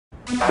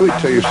Let me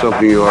tell you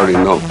something you already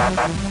know.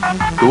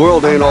 The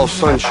world ain't all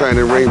sunshine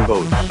and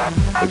rainbows.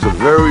 It's a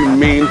very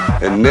mean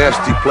and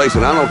nasty place,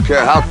 and I don't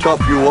care how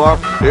tough you are,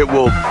 it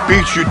will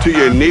beat you to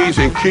your knees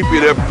and keep you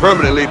there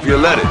permanently if you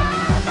let it.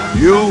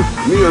 You,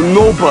 me, or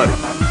nobody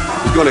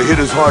is gonna hit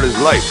as hard as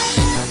life.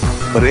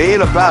 But it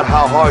ain't about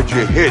how hard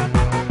you hit.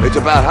 It's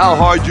about how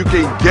hard you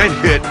can get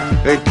hit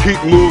and keep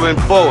moving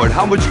forward.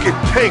 How much you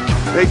can take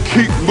and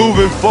keep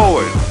moving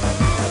forward.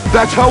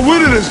 That's how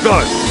winning is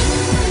done.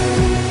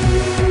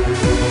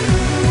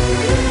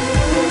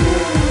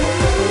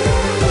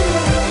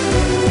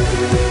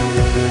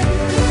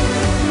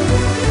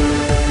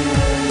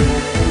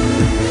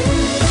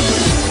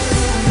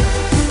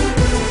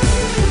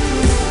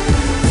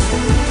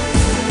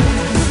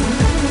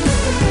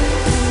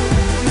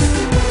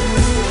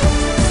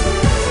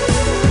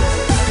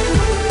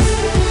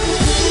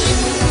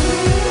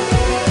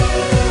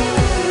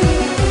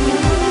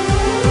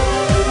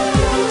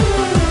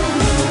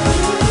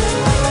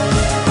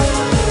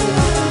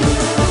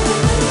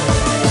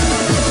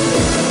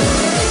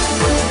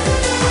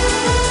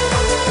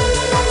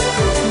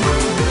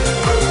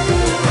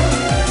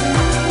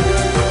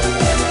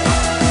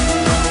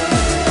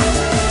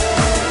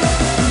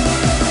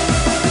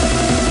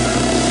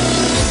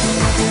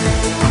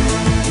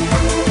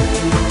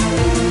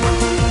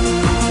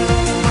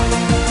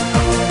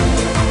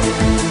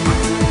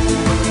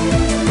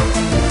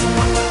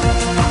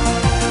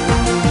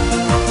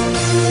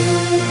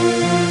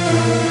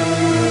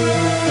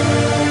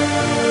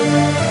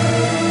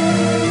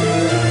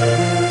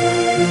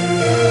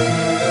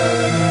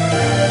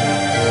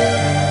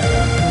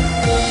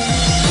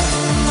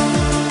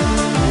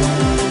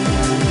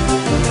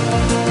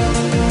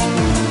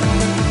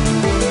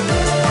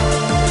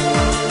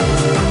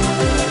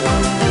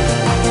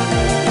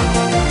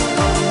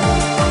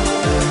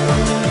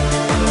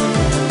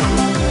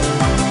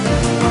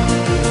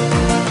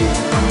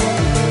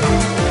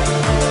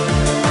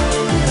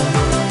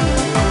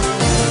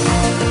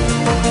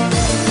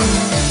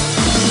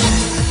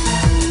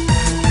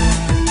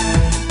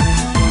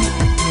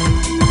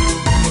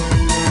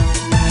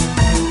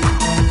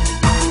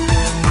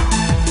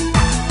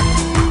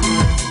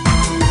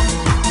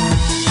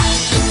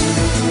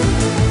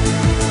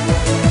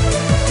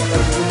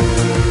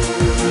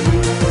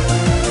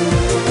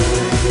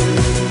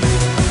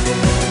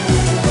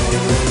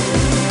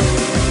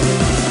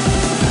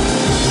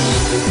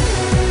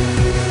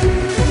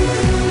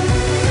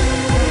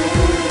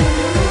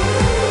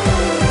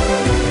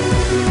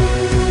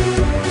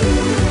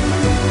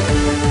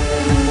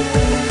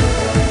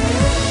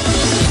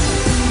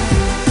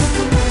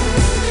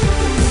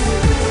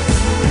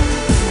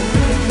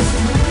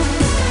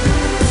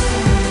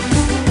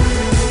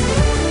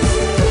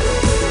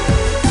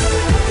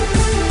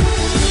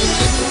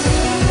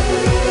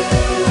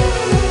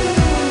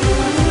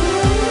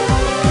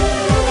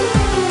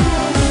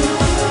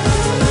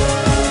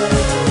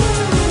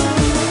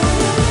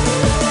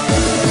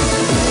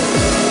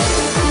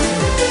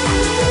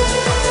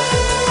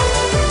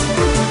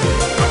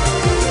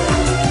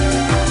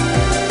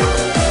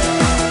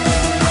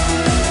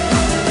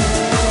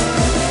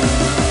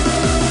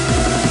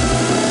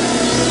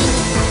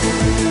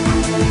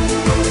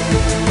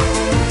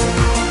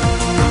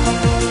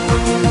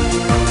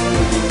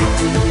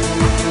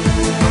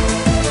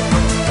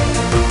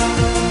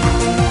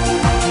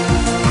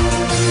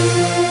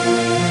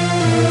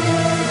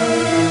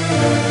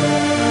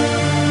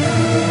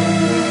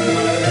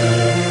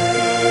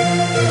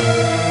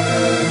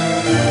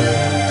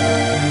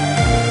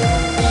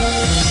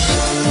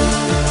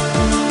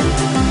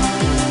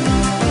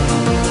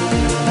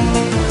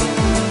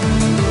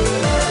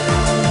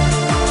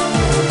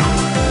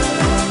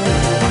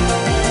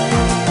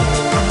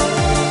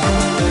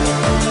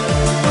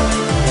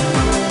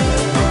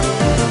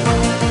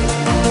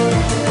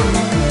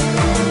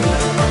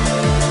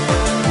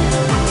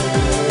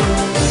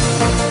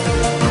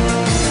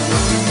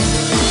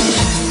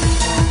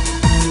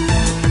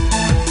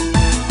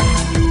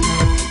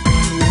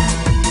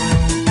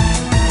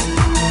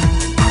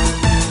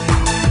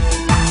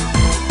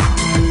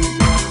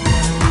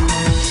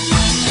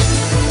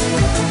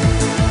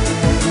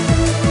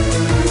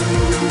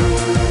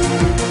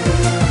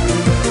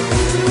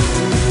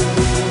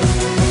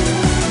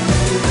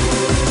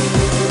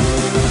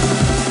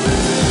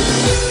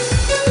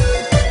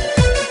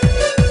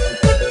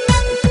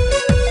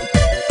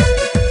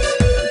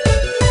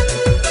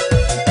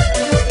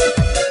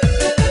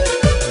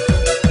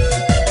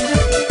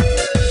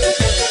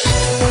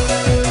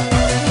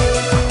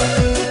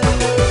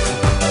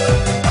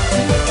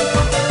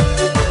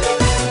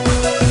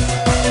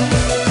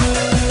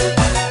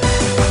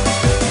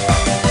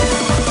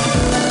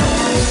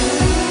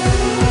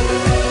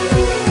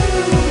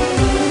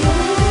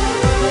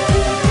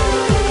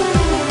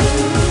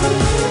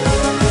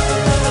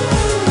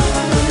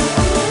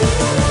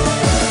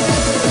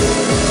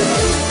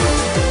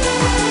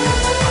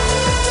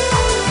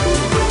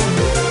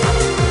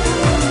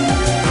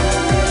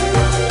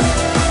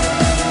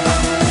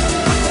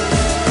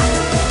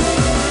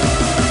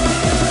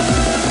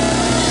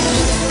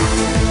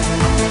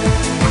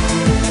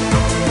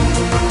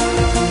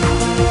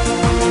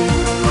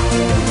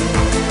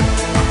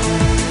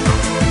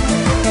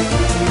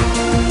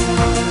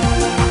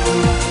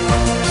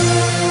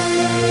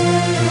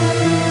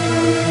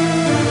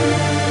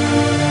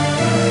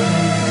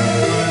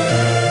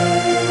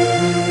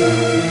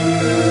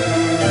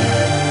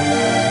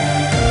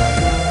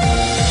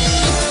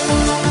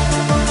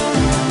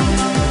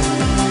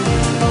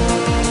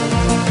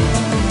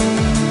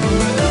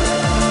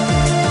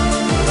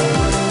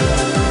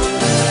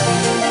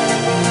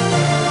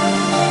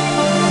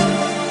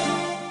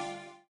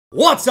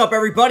 What's up,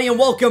 everybody, and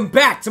welcome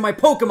back to my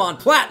Pokemon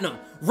Platinum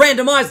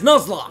Randomized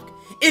Nuzlocke.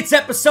 It's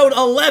episode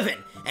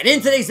 11, and in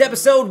today's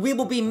episode, we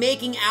will be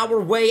making our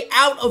way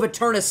out of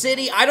Eterna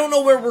City. I don't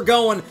know where we're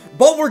going,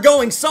 but we're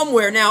going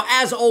somewhere. Now,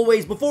 as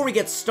always, before we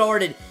get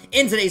started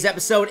in today's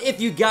episode,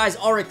 if you guys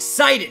are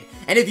excited,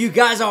 and if you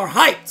guys are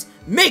hyped,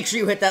 make sure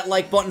you hit that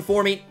like button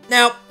for me.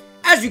 Now,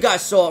 as you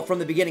guys saw from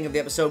the beginning of the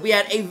episode, we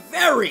had a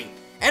very,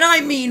 and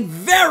I mean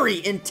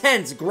very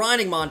intense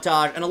grinding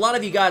montage, and a lot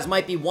of you guys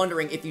might be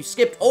wondering if you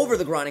skipped over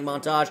the grinding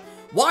montage,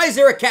 why is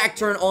there a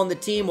cacturn on the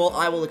team? Well,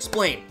 I will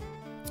explain.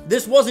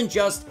 This wasn't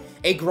just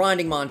a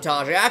grinding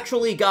montage. I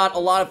actually got a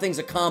lot of things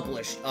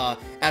accomplished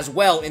as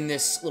well in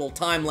this little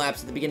time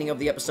lapse at the beginning of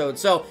the episode.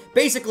 So,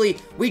 basically,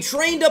 we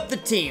trained up the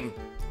team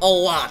a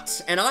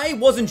lot, and I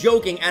wasn't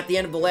joking at the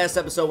end of the last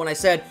episode when I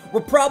said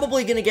we're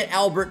probably gonna get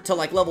Albert to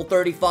like level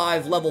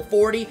 35, level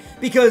 40,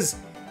 because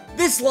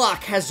this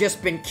lock has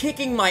just been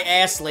kicking my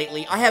ass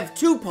lately. I have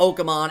 2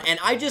 Pokemon, and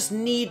I just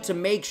need to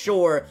make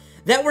sure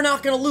that we're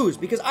not going to lose,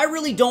 because I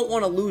really don't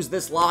want to lose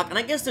this lock, and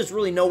I guess there's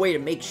really no way to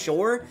make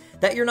sure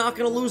that you're not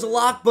going to lose a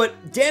lock,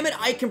 but damn it,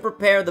 I can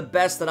prepare the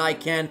best that I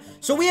can.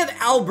 So we have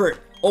Albert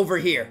over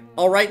here,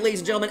 alright, ladies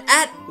and gentlemen,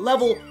 at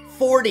level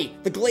 40,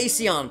 the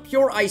Glaceon,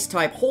 pure Ice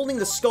type, holding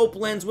the Scope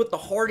Lens with the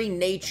hardy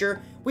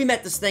nature. We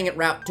met this thing at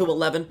Route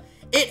 211.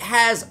 It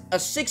has a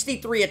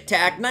 63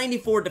 attack,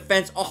 94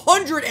 defense,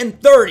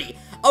 130,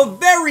 a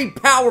very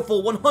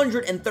powerful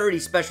 130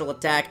 special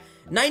attack,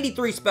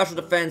 93 special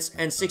defense,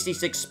 and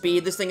 66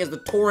 speed. This thing has the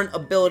Torrent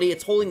ability.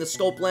 It's holding the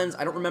Scope Lens.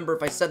 I don't remember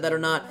if I said that or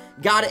not.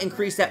 Gotta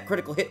increase that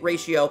critical hit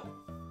ratio.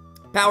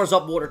 Powers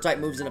up water type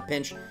moves in a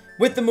pinch.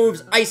 With the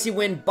moves Icy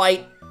Wind,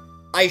 Bite,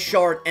 Ice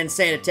Shard, and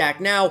Sand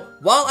Attack. Now,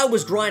 while I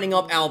was grinding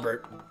up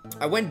Albert,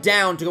 I went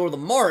down to go to the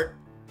mart,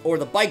 or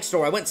the bike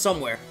store. I went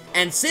somewhere,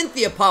 and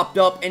Cynthia popped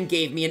up and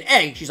gave me an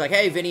egg. She's like,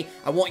 hey, Vinny,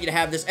 I want you to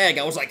have this egg.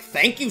 I was like,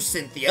 thank you,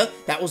 Cynthia.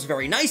 That was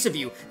very nice of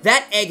you.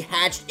 That egg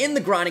hatched in the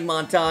grinding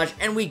montage,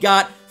 and we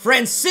got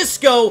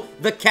Francisco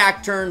the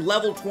Cacturn,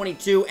 level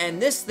 22,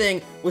 and this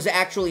thing was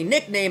actually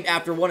nicknamed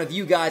after one of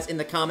you guys in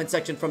the comment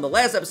section from the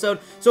last episode.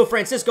 So,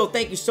 Francisco,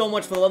 thank you so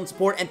much for the love and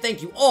support, and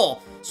thank you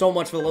all so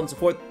much for the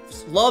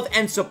love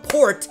and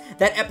support.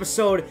 That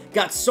episode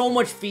got so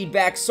much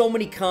feedback, so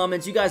many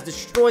comments. You guys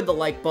destroyed the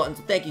like button,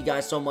 so thank you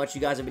guys so much.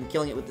 You guys have been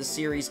killing it with this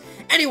series.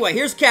 Anyway,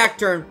 here's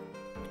Cacturn,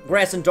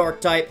 Grass and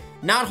Dark type.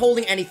 Not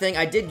holding anything.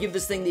 I did give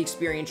this thing the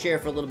experience share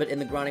for a little bit in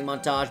the grinding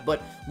montage,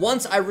 but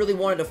once I really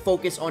wanted to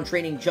focus on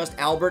training just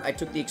Albert, I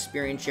took the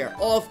experience share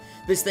off.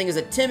 This thing is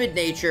a timid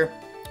nature.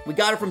 We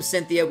got it from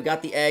Cynthia. We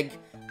got the egg.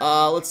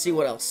 Let's see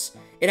what else.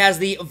 It has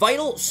the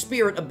Vital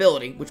Spirit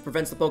ability, which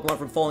prevents the Pokemon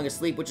from falling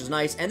asleep, which is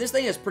nice. And this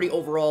thing has pretty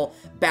overall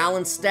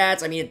balanced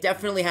stats. I mean, it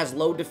definitely has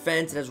low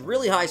defense. It has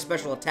really high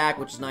special attack,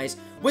 which is nice.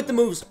 With the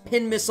moves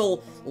Pin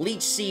Missile,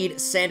 Leech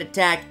Seed, Sand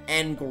Attack,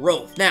 and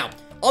Growth. Now,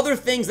 other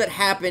things that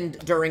happened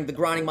during the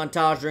grinding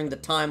montage, during the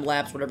time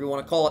lapse, whatever you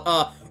want to call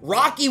it.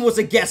 Rocky was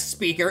a guest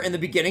speaker in the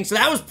beginning, so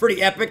that was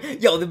pretty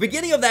epic. Yo, the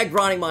beginning of that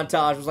grinding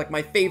montage was like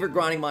my favorite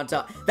grinding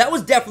montage. That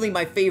was definitely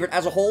my favorite,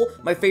 as a whole,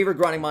 my favorite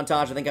grinding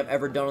montage I think I've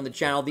ever done on the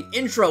channel. The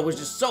intro was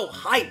just so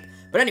hype.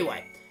 But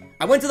anyway,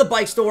 I went to the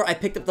bike store, I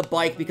picked up the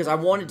bike because I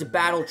wanted to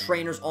battle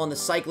trainers on the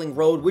cycling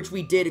road, which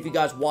we did if you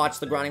guys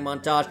watched the grinding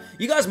montage.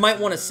 You guys might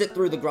want to sit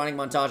through the grinding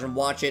montage and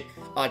watch it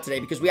today,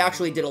 because we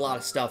actually did a lot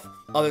of stuff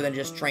other than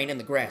just train in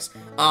the grass.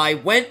 I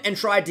went and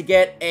tried to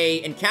get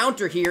a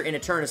encounter here in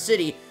Eterna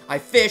City. I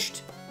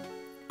fished.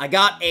 I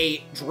got a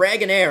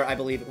Dragonair, I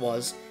believe it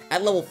was,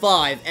 at level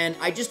 5, and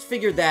I just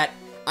figured that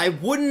I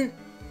wouldn't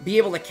be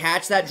able to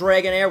catch that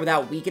Dragonair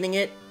without weakening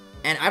it.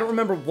 And I don't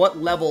remember what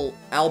level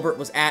Albert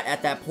was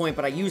at that point,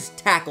 but I used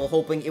Tackle,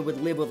 hoping it would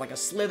live with like a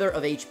slither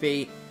of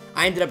HP.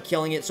 I ended up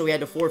killing it, so we had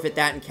to forfeit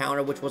that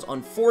encounter, which was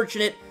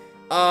unfortunate.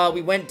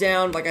 We went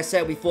down, like I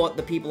said, we fought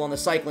the people on the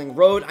cycling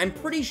road. I'm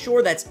pretty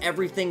sure that's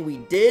everything we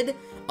did.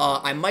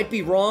 I might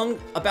be wrong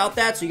about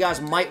that, so you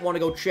guys might want to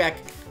go check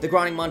the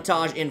grinding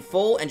montage in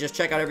full and just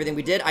check out everything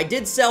we did. I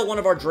did sell one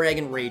of our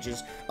Dragon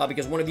Rages,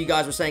 because one of you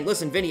guys was saying,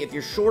 listen, Vinny, if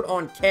you're short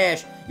on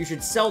cash, you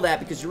should sell that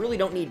because you really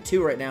don't need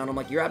 2 right now. And I'm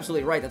like, you're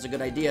absolutely right, that's a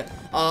good idea.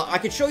 I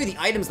could show you the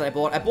items that I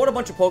bought. I bought a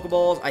bunch of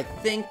Pokeballs. I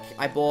think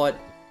I bought...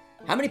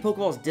 How many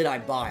Pokeballs did I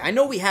buy? I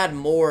know we had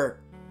more...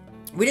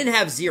 We didn't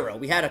have 0.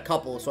 We had a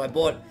couple, so I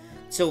bought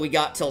till we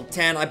got till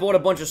 10. I bought a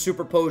bunch of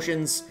Super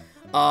Potions.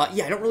 Yeah,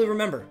 I don't really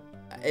remember.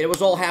 It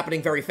was all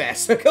happening very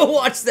fast, so go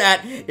watch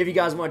that if you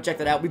guys want to check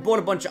that out. We bought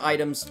a bunch of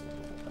items.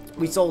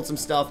 We sold some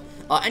stuff.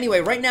 Anyway,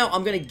 right now,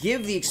 I'm going to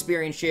give the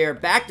experience share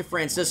back to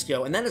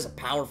Francisco, and that is a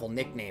powerful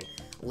nickname,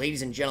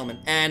 ladies and gentlemen.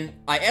 And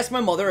I asked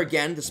my mother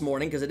again this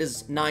morning, because it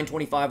is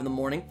 9:25 in the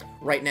morning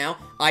right now.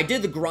 I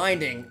did the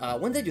grinding.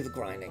 When did I do the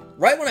grinding?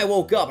 Right when I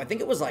woke up. I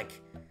think it was like...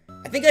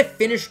 I think I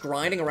finished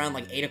grinding around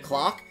like 8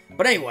 o'clock.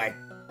 But anyway,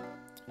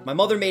 my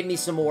mother made me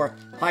some more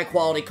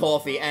high-quality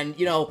coffee. And,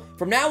 you know,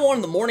 from now on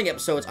in the morning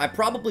episodes, I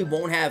probably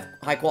won't have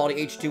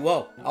high-quality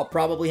H2O. I'll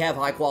probably have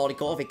high-quality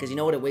coffee because, you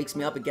know what, it wakes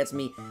me up. It gets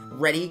me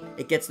ready.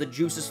 It gets the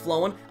juices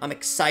flowing. I'm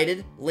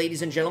excited,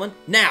 ladies and gentlemen.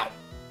 Now,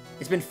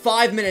 It's been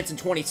 5 minutes and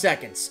 20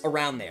 seconds,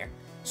 around there.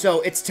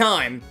 So, it's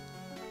time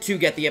to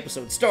get the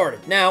episode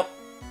started. Now,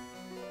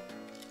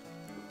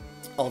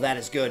 oh, that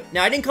is good.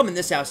 Now, I didn't come in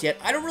this house yet.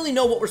 I don't really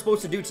know what we're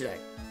supposed to do today.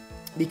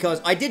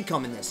 Because I did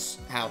come in this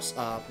house,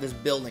 this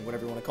building,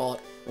 whatever you want to call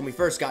it, when we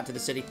first got to the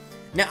city.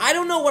 Now, I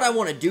don't know what I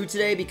want to do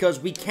today, because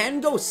we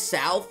can go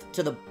south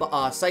to the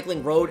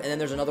cycling road, and then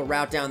there's another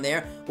route down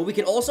there, but we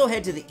can also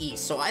head to the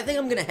east. So I think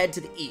I'm going to head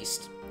to the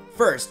east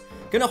first.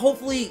 Gonna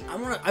hopefully,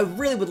 I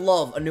really would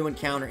love a new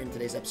encounter in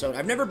today's episode.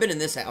 I've never been in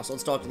this house.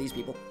 Let's talk to these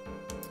people.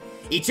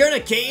 Eterna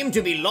came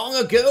to be long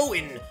ago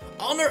in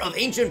honor of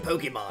ancient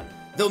Pokemon.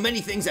 Though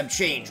many things have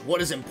changed, what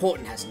is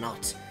important has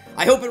not.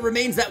 I hope it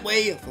remains that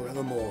way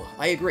forevermore.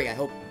 I agree. I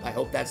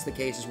hope that's the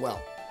case as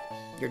well.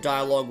 Your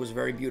dialogue was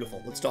very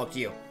beautiful. Let's talk to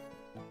you.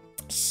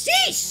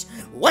 Sheesh!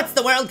 What's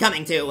the world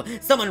coming to?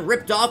 Someone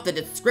ripped off the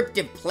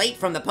descriptive plate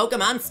from the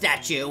Pokemon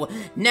statue.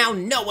 Now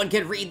no one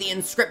can read the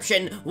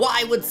inscription.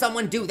 Why would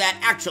someone do that?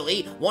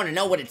 Actually, want to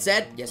know what it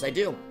said? Yes, I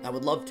do. I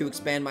would love to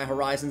expand my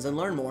horizons and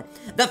learn more.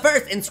 The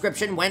first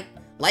inscription went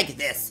like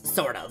this,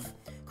 sort of.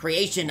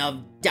 Creation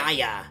of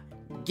Dia,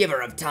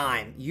 giver of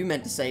time. You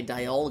meant to say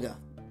Dialga.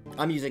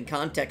 I'm using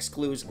context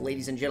clues,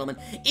 ladies and gentlemen.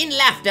 In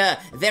laughter,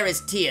 there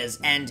is tears,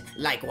 and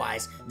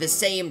likewise, the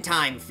same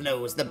time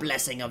flows the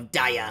blessing of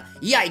Dia.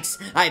 Yikes,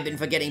 I've been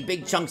forgetting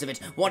big chunks of it.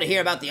 Want to hear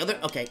about the other?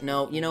 Okay,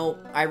 no, you know,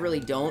 I really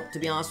don't, to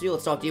be honest with you.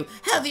 Let's talk to you.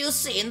 Have you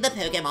seen the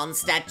Pokemon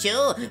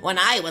statue? When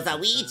I was a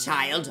wee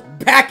child.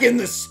 Back in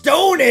the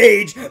Stone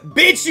Age!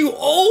 Bitch, you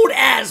old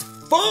as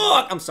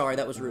fuck! I'm sorry,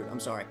 that was rude.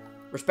 I'm sorry.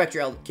 Respect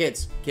your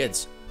kids.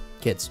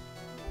 If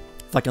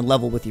I can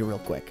level with you real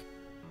quick.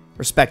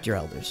 Respect your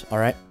elders,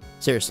 alright?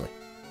 Seriously,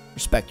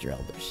 respect your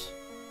elders.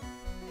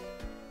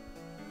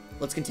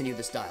 Let's continue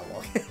this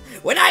dialogue.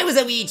 When I was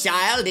a wee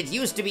child, it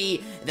used to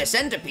be the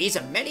centerpiece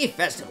of many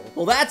festivals.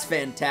 Well, that's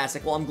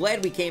fantastic. Well, I'm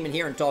glad we came in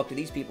here and talked to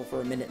these people for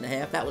a minute and a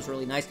half. That was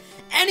really nice.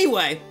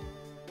 Anyway,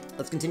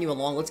 let's continue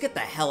along. Let's get the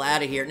hell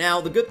out of here.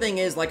 Now, the good thing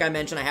is, like I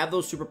mentioned, I have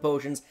those super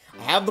potions.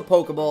 I have the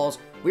Pokeballs.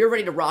 We are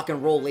ready to rock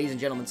and roll, ladies and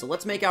gentlemen. So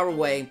let's make our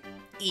way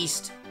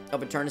east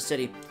of Eterna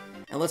City.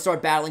 And let's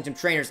start battling some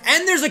trainers.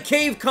 And there's a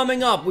cave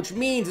coming up, which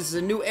means this is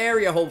a new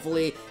area,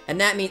 hopefully. And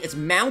that means it's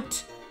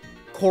Mount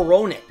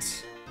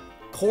Coronet.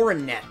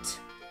 Coronet.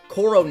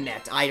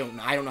 I don't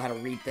know how to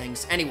read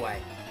things. Anyway,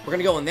 we're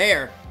gonna go in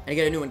there and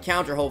get a new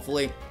encounter,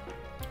 hopefully.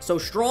 So,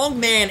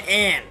 Strongman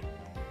Ann.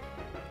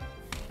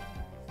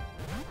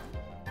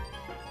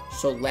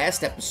 So,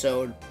 last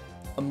episode,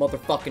 a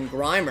motherfucking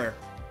Grimer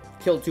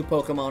killed 2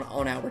 Pokemon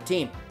on our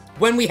team.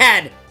 When we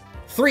had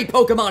 3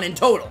 Pokemon in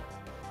total.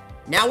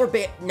 Now we're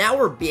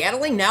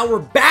battling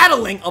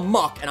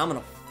amok, and I'm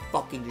gonna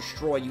fucking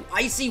destroy you.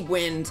 Icy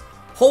Wind.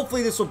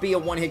 Hopefully this will be a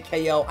one-hit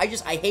KO. I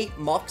hate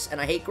mucks, and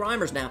I hate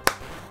Grimers now.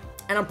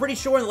 And I'm pretty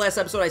sure in the last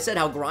episode I said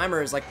how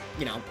Grimer is like,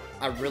 you know,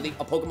 a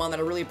Pokemon that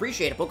I really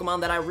appreciate, a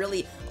Pokemon that I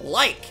really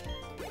like.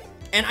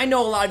 And I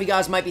know a lot of you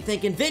guys might be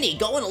thinking, Vinny,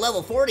 going to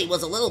level 40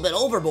 was a little bit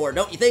overboard,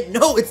 don't you think?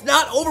 No, it's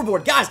not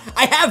overboard. Guys,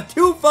 I have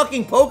 2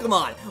 fucking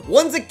Pokemon.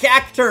 One's a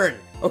Cacturn,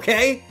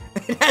 okay?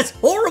 It has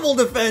horrible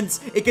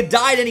defense. It could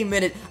die at any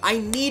minute. I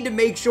need to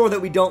make sure that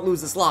we don't lose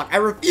this lock. I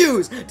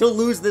refuse to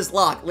lose this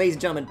lock, ladies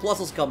and gentlemen.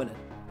 Plusle's coming in.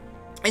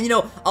 And you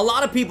know, a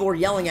lot of people were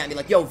yelling at me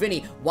like, yo,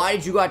 Vinny, why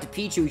did you go out to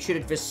Pichu? You should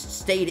have just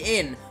stayed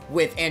in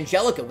with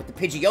Angelica, with the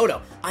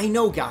Pidgeotto. I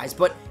know, guys,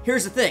 but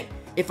here's the thing.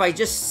 If I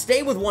just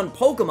stay with one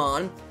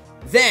Pokemon,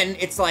 then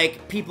it's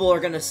like people are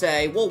gonna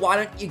say, well, why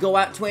didn't you go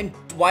out to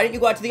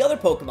the other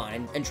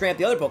Pokemon and tramp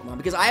the other Pokemon?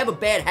 Because I have a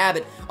bad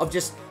habit of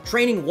just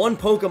training one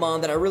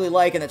Pokemon that I really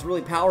like and that's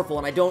really powerful,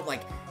 and I don't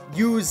like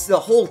use the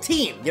whole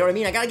team. You know what I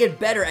mean? I gotta get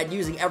better at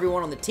using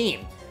everyone on the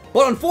team.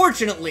 But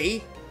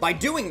unfortunately, by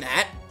doing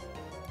that,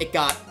 it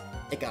got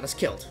us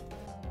killed.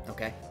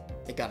 Okay?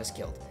 It got us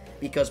killed.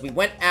 Because we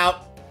went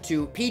out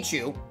to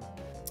Pichu,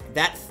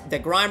 the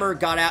Grimer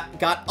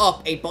got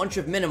up a bunch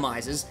of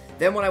minimizes.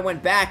 Then when I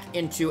went back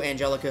into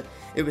Angelica,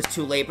 it was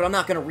too late. But I'm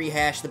not going to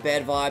rehash the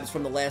bad vibes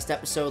from the last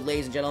episode,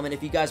 ladies and gentlemen.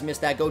 If you guys missed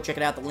that, go check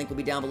it out. The link will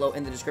be down below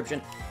in the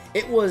description.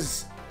 It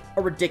was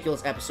a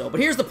ridiculous episode.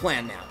 But here's the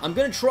plan now. I'm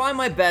going to try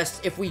my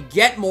best, if we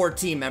get more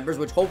team members,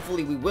 which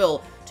hopefully we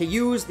will, to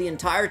use the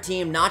entire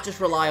team, not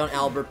just rely on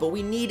Albert. But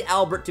we need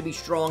Albert to be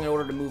strong in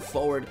order to move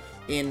forward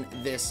in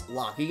this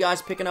lock. You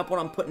guys picking up what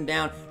I'm putting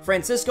down?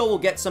 Francisco will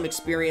get some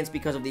experience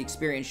because of the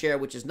experience share,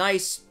 which is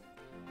nice.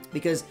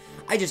 Because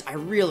I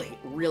really,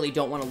 really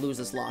don't want to lose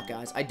this lock,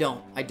 guys. I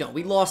don't.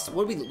 We lost,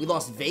 what did we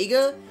lost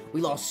Vega? We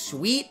lost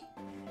Sweet?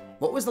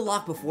 What was the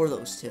lock before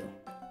those two?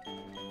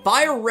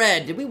 Fire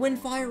Red. Did we win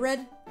Fire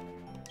Red?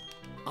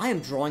 I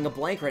am drawing a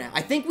blank right now.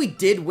 I think we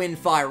did win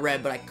Fire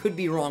Red, but I could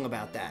be wrong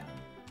about that.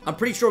 I'm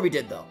pretty sure we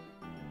did, though.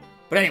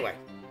 But anyway,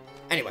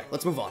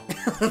 let's move on.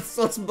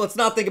 let's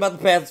not think about the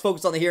past. Let's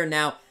focus on the here and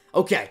now.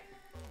 Okay,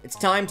 it's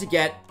time to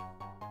get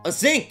a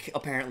Zinc,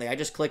 apparently. I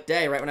just clicked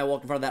A right when I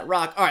walked in front of that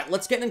rock. All right,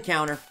 let's get an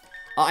encounter.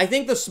 I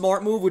think the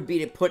smart move would be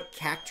to put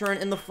Cacturn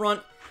in the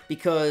front,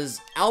 because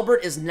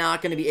Albert is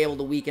not going to be able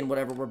to weaken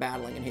whatever we're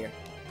battling in here.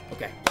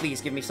 Okay, please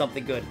give me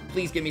something good.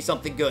 Please give me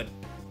something good.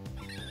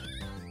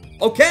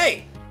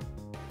 Okay.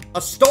 A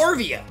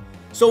Starvia.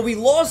 So we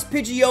lost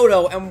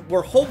Pidgeotto, and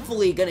we're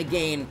hopefully gonna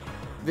gain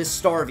this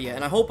Starvia.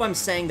 And I hope I'm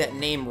saying that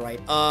name right.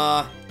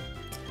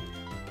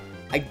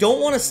 I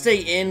don't want to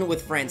stay in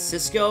with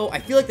Francisco. I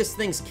feel like this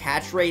thing's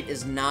catch rate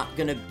is not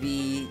gonna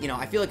be, you know,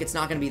 I feel like it's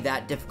not gonna be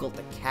that difficult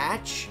to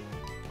catch.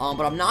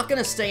 But I'm not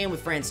gonna stay in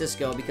with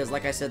Francisco because,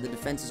 like I said, the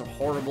defenses are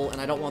horrible,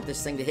 and I don't want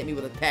this thing to hit me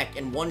with a peck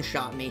and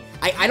one-shot me.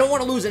 I don't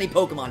want to lose any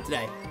Pokemon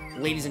today.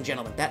 Ladies and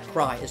gentlemen, that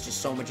cry is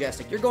just so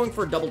majestic. You're going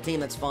for a double team,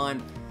 that's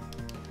fine.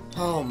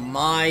 Oh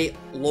my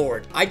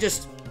lord.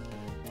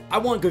 I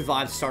want good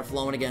vibes to start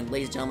flowing again,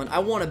 ladies and gentlemen. I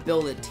want to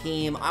build a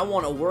team. I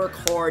want to work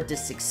hard to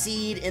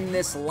succeed in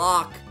this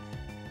lock.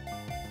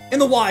 In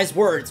the wise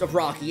words of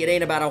Rocky, it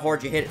ain't about how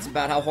hard you hit, it's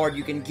about how hard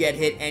you can get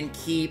hit and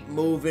keep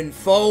moving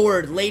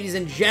forward. Ladies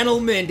and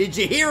gentlemen, did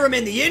you hear him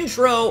in the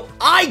intro?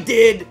 I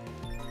did!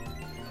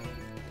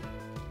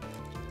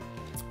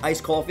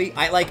 Iced coffee.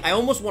 I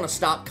almost want to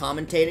stop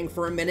commentating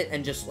for a minute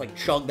and just, like,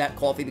 chug that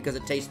coffee because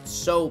it tastes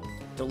so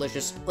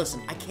delicious.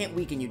 Listen, I can't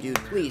weaken you, dude.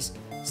 Please,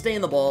 stay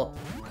in the ball.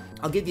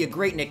 I'll give you a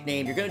great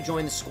nickname. You're gonna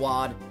join the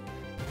squad.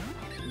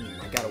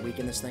 I gotta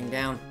weaken this thing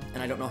down,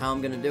 and I don't know how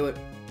I'm gonna do it.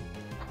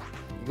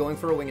 You're going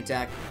for a wing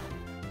attack.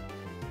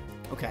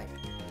 Okay.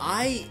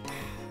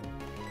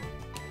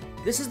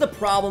 This is the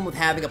problem with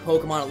having a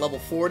Pokemon at level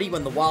 40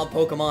 when the wild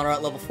Pokemon are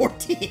at level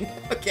 14,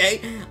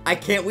 okay? I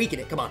can't weaken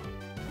it. Come on.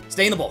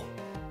 Stay in the ball.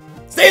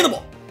 Stay in the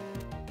ball!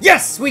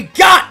 Yes! We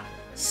got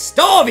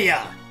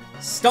Starvia!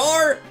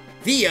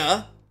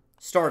 Starvia.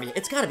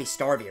 It's gotta be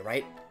Starvia,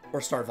 right?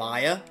 Or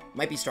Starvia.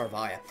 Might be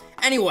Starvia.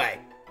 Anyway,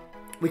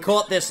 we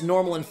caught this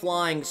normal and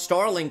flying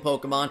Starling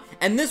Pokemon,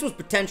 and this was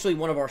potentially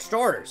one of our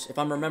starters, if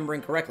I'm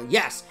remembering correctly.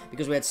 Yes,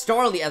 because we had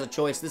Starly as a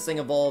choice. This thing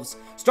evolves.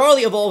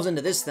 Starly evolves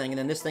into this thing, and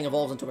then this thing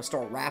evolves into a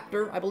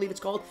Staraptor, I believe it's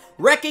called.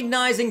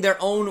 Recognizing their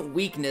own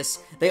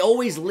weakness, they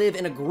always live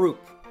in a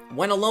group.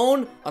 When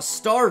alone, a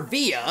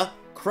Starvia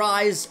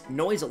cries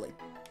noisily.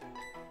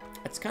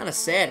 It's kind of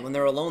sad. When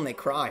they're alone, they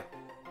cry.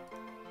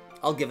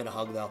 I'll give it a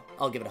hug, though.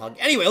 I'll give it a hug.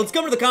 Anyway, let's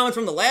come to the comments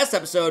from the last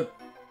episode,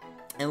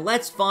 and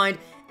let's find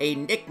a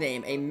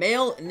nickname, a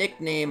male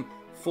nickname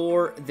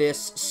for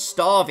this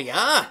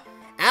Starvia.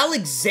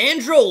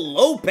 Alexandro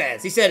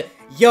Lopez. He said,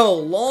 yo,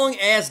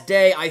 long-ass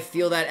day. I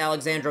feel that,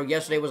 Alexandro.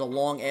 Yesterday was a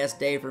long-ass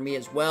day for me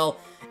as well.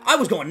 I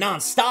was going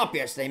non-stop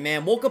yesterday,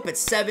 man. Woke up at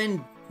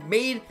 7,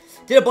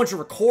 did a bunch of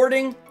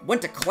recording,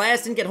 went to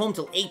class, didn't get home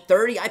till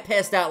 8:30. I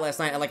passed out last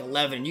night at like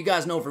 11. You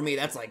guys know for me,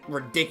 that's like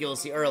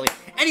ridiculously early.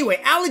 Anyway,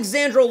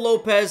 Alexandro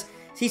Lopez,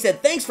 he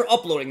said, thanks for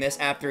uploading this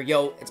after,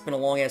 yo, it's been a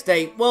long-ass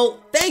day. Well,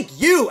 thank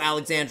you,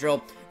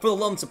 Alexandro, for the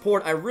love and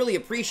support. I really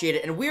appreciate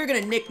it, and we're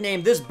going to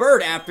nickname this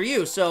bird after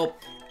you. So,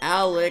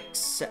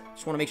 Alex,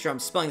 just want to make sure I'm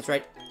spelling this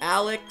right.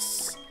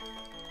 Alex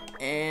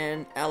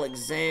and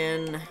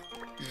Alexandro.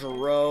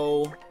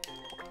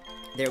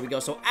 There we go.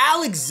 So,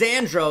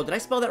 Alexandro, did I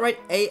spell that right?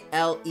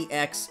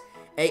 A-L-E-X-A-N-D-R-O.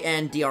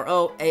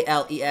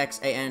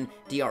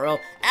 A-L-E-X-A-N-D-R-O.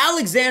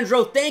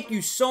 Alexandro, thank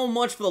you so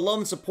much for the love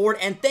and support,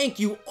 and thank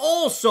you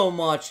all so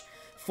much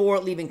for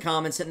leaving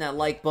comments, hitting that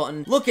like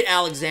button. Look at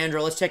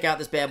Alexandro. Let's check out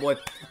this bad boy.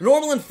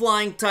 Normal and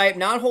flying type,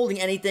 not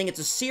holding anything. It's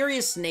a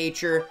serious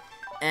nature,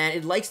 and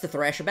it likes to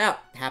thrash about.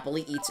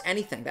 Happily eats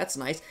anything. That's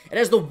nice. It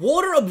has the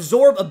water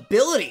absorb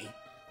ability,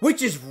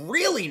 which is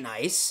really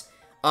nice.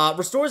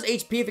 Restores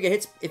HP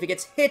if it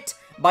gets hit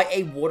by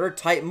a water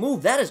type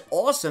move. That is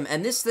awesome.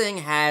 And this thing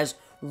has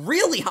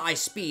really high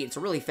speed. It's a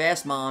really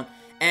fast mon.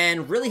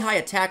 And really high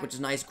attack, which is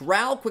nice.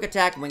 Growl, quick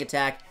attack, wing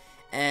attack,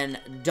 and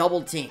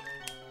double team.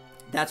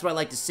 That's what I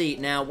like to see.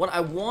 Now, what I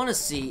want to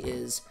see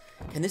is,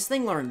 can this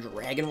thing learn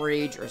Dragon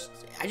Rage? Or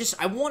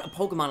I want a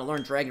Pokemon to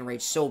learn Dragon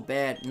Rage so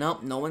bad.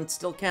 Nope, no one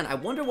still can. I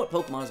wonder what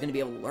Pokemon is going to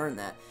be able to learn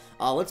that.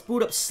 Let's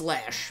boot up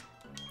Slash.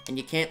 And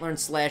you can't learn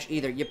Slash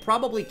either. You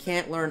probably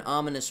can't learn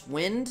Ominous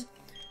Wind.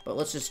 But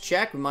let's just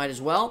check. We might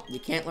as well. You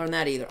can't learn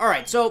that either.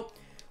 Alright, so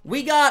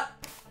we got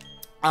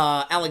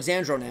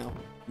Alexandro now.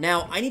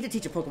 Now, I need to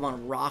teach a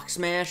Pokemon Rock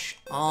Smash.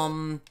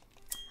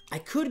 I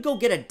could go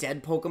get a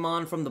dead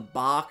Pokemon from the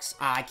box.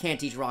 I can't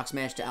teach Rock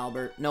Smash to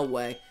Albert. No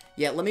way.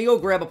 Yeah, let me go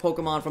grab a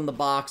Pokemon from the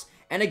box.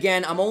 And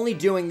again, I'm only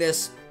doing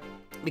this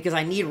because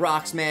I need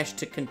Rock Smash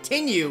to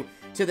continue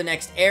to the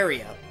next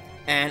area.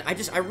 And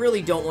I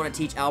really don't want to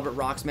teach Albert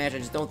Rock Smash. I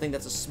just don't think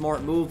that's a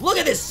smart move. Look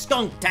at this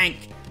skunk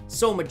tank!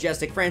 So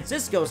majestic.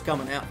 Francisco's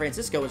coming out.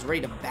 Francisco is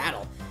ready to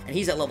battle. And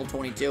he's at level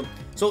 22.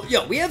 So,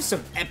 yo, we have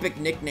some epic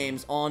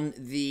nicknames on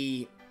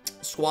the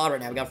squad right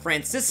now. We got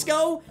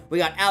Francisco, we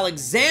got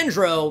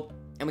Alexandro,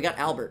 and we got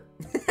Albert.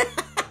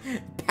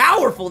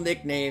 Powerful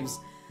nicknames,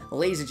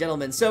 ladies and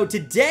gentlemen. So,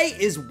 today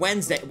is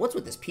Wednesday. What's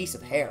with this piece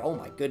of hair? Oh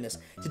my goodness.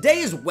 Today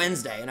is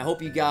Wednesday, and I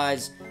hope you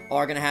guys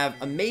are going to have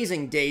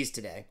amazing days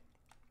today.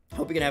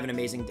 Hope you're going to have an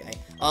amazing day.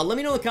 Let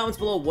me know in the comments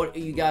below, what are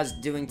you guys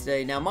doing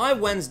today? Now, my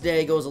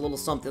Wednesday goes a little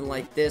something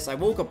like this. I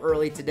woke up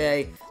early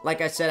today.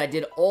 Like I said, I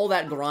did all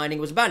that grinding.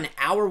 It was about an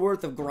hour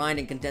worth of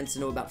grinding condensed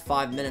into about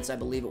 5 minutes, I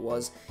believe it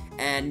was.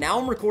 And now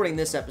I'm recording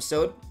this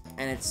episode.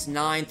 and it's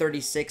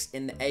 9:36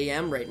 in the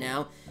a.m. right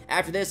now.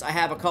 After this, I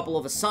have a couple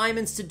of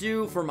assignments to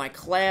do for my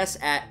class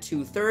at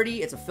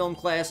 2:30. It's a film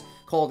class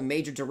called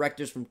Major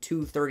Directors from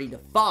 2:30 to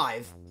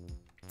 5.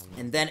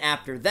 And then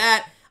after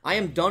that, I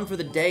am done for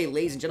the day,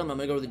 ladies and gentlemen. I'm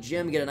going to go to the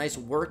gym, get a nice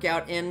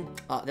workout in.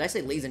 Did I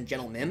say ladies and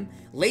gentlemen?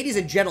 Ladies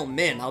and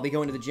gentlemen, I'll be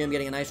going to the gym,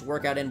 getting a nice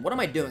workout in. What am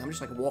I doing? I'm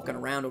just, like, walking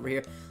around over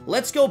here.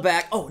 Let's go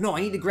back. Oh, no,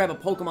 I need to grab a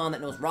Pokemon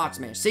that knows Rock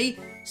Smash. See?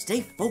 Stay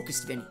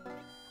focused, Vinny.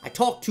 I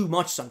talk too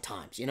much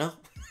sometimes, you know?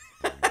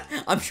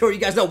 I'm sure you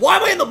guys know. Why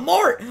am I in the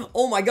mart?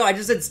 Oh, my God. I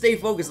just said stay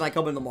focused, and I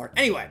come in the mart.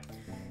 Anyway.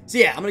 So,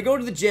 yeah, I'm going to go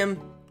to the gym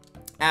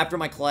after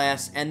my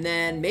class, and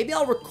then maybe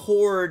I'll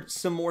record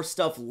some more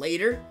stuff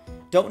later.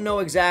 Don't know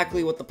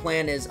exactly what the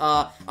plan is.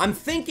 I'm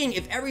thinking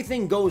if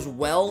everything goes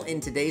well in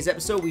today's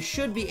episode, we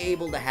should be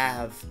able to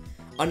have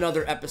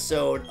another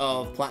episode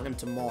of Platinum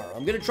tomorrow.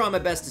 I'm going to try my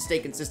best to stay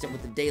consistent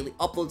with the daily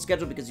upload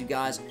schedule because you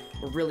guys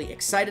were really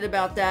excited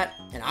about that,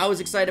 and I was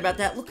excited about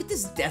that. Look at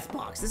this death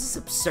box. This is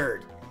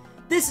absurd.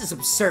 This is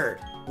absurd,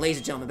 ladies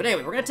and gentlemen. But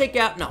anyway, we're going to take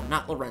out... No,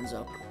 not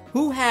Lorenzo.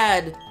 Who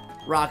had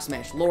Rock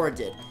Smash? Laura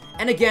did.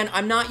 And again,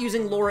 I'm not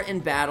using Laura in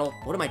battle.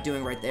 What am I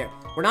doing right there?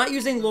 We're not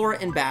using Laura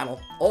in battle.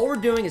 All we're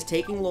doing is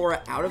taking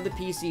Laura out of the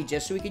PC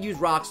just so we could use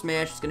Rock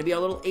Smash. It's going to be our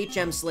little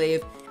HM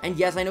slave. And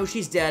yes, I know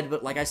she's dead,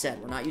 but like I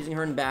said, we're not using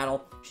her in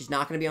battle. She's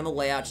not going to be on the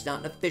layout. She's not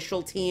an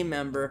official team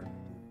member.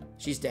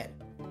 She's dead.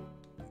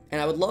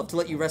 And I would love to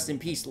let you rest in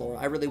peace, Laura.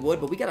 I really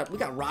would, but we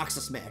got Rock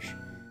Smash.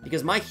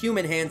 Because my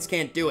human hands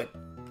can't do it.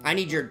 I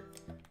need your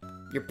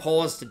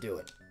paws to do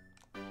it.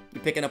 You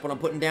picking up what I'm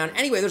putting down?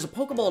 Anyway, there's a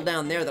Pokeball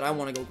down there that I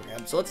want to go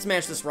grab. So let's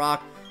smash this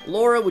rock.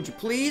 Laura, would you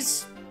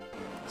please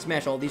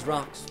smash all these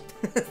rocks?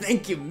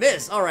 Thank you,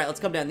 miss. All right,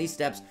 let's come down these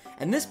steps.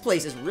 And this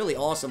place is really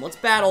awesome. Let's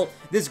battle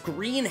this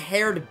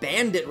green-haired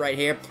bandit right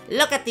here.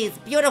 Look at these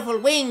beautiful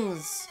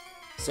wings.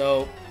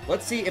 So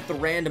let's see if the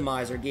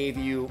randomizer gave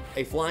you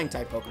a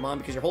flying-type Pokemon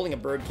because you're holding a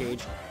bird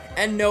cage.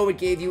 And no, it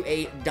gave you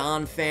a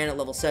Don Fan at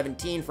level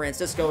 17.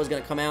 Francisco is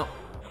going to come out.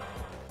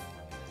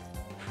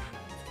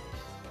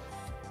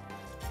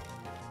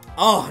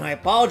 Oh, and I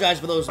apologize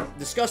for those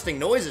disgusting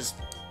noises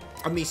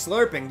of me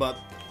slurping, but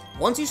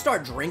once you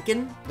start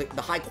drinking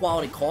the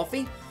high-quality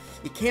coffee,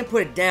 you can't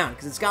put it down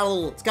because it's got a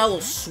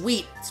little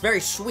sweet. It's very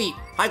sweet.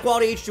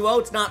 High-quality H2O,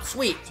 it's not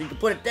sweet, so you can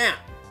put it down.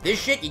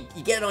 This shit, you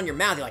get it on your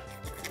mouth, you're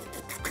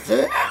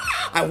like,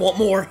 I want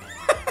more.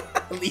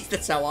 At least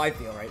that's how I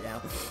feel right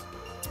now.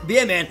 But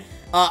yeah, man,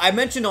 I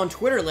mentioned on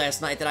Twitter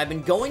last night that I've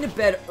been going to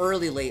bed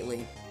early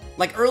lately.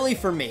 Like, early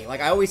for me.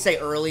 Like, I always say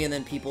early, and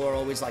then people are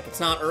always like,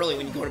 it's not early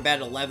when you go to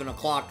bed at 11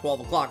 o'clock,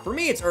 12 o'clock. For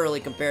me, it's early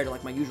compared to,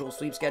 like, my usual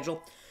sleep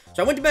schedule.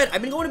 So I went to bed,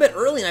 I've been going to bed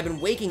early, and I've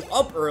been waking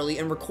up early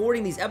and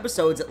recording these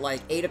episodes at, like,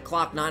 8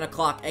 o'clock, 9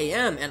 o'clock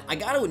a.m., and I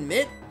gotta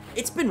admit,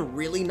 it's been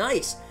really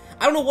nice.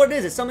 I don't know what it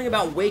is. It's something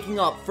about waking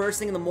up first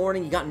thing in the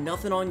morning, you got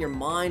nothing on your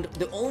mind.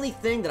 The only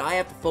thing that I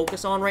have to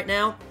focus on right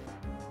now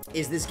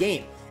is this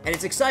game. And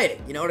it's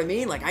exciting, you know what I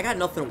mean? Like, I got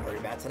nothing to worry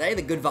about today.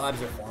 The good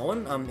vibes are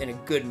flowing. I'm in a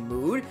good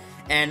mood.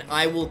 And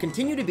I will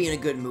continue to be in a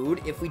good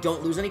mood if we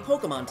don't lose any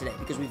Pokemon today,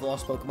 because we've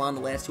lost Pokemon the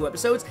last 2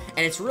 episodes,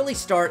 and it's really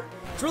starting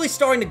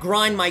to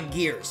grind my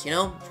gears, you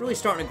know? It's really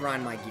starting to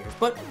grind my gears.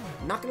 But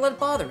I'm not gonna let it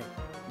bother me.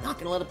 I'm not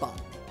gonna let it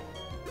bother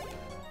me.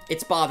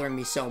 It's bothering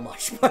me so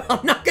much, but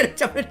I'm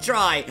gonna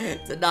try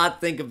to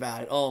not think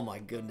about it. Oh my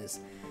goodness.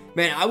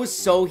 Man, I was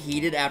so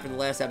heated after the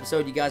last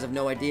episode, you guys have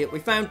no idea. We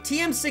found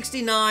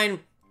TM69,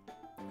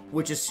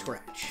 which is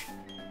Scratch.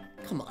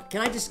 Come on,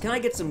 can I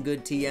get some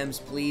good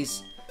TMs,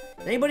 please?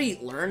 Can anybody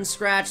learn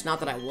Scratch?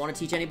 Not that I want to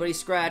teach anybody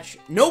Scratch.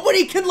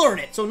 Nobody can learn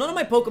it! So none of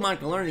my Pokemon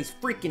can learn these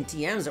freaking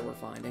TMs that we're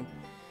finding.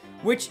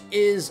 Which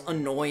is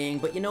annoying,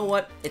 but you know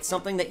what? It's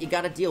something that you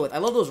gotta deal with. I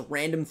love those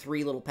random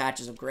 3 little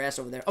patches of grass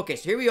over there. Okay,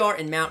 so here we are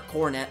in Mount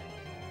Coronet.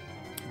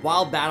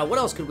 Wild Battle. What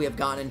else could we have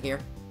gotten in here?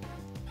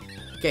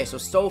 Okay,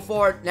 so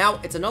far, now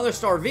it's another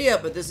Starvia,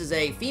 but this is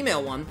a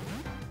female one.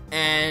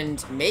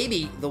 And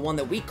maybe the one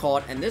that we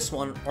caught and this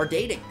one are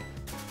dating.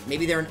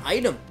 Maybe they're an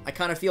item. I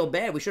kind of feel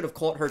bad. We should have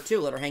caught her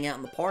too. Let her hang out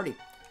in the party.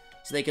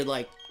 So they could,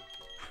 like,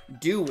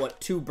 do what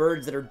 2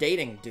 birds that are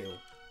dating do.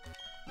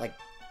 Like,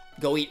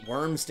 go eat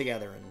worms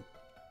together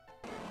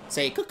and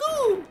say,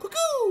 cuckoo,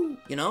 cuckoo,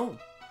 you know?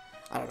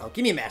 I don't know.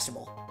 Give me a Master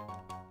Ball.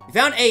 We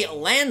found a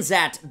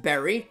Lanzat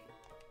berry.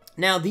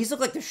 Now, these look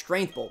like they're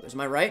strength boulders.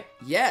 Am I right?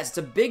 Yes, it's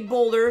a big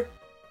boulder.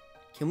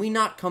 Can we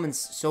not come and...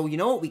 So, you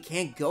know what? We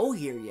can't go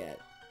here yet.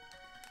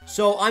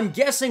 So, I'm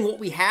guessing what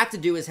we have to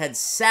do is head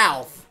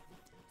south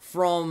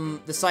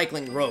from the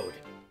cycling road.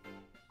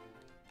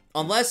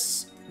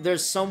 Unless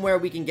there's somewhere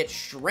we can get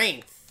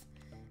strength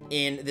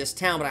in this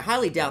town, but I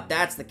highly doubt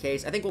that's the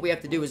case. I think what we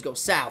have to do is go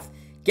south,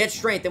 get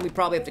strength, then we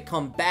probably have to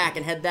come back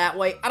and head that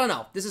way. I don't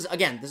know. This is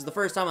the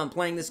first time I'm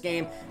playing this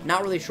game.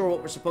 Not really sure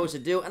what we're supposed to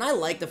do, and I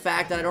like the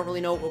fact that I don't really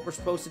know what we're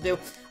supposed to do.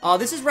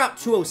 This is Route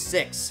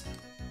 206.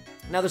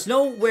 Now, there's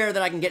nowhere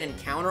that I can get an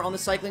encounter on the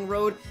cycling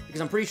road,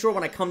 because I'm pretty sure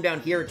when I come down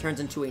here, it turns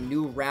into a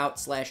new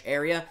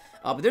route/area.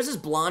 But there's this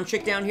blonde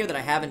chick down here that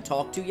I haven't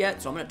talked to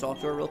yet, so I'm going to talk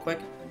to her real quick.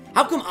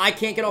 How come I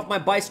can't get off my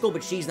bicycle,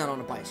 but she's not on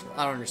a bicycle?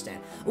 I don't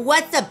understand.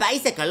 What's a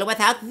bicycle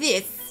without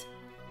this?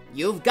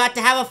 You've got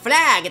to have a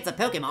flag. It's a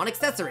Pokemon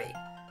accessory.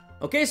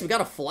 Okay, so we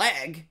got a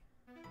flag.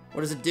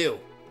 What does it do?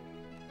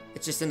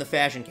 It's just in the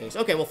fashion case.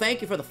 Okay, well,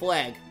 thank you for the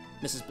flag,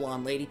 Mrs.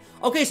 Blonde Lady.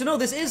 Okay, so no,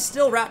 this is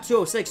still Route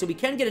 206, so we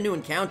can get a new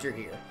encounter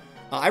here.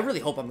 I really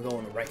hope I'm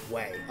going the right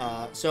way.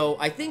 So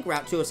I think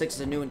Route 206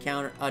 is a new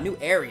encounter, a new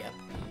area.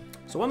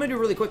 So what I'm gonna do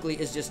really quickly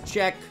is just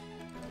check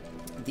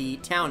the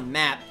town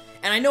map.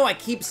 And I know I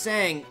keep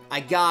saying I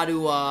got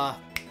to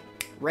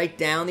write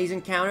down these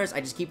encounters. I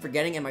just keep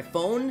forgetting, and my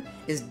phone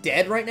is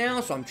dead right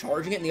now, so I'm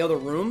charging it in the other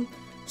room.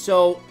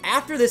 So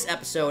after this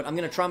episode, I'm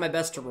going to try my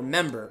best to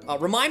remember.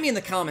 Remind me in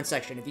the comment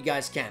section if you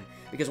guys can,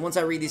 because once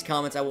I read these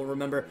comments, I will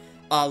remember.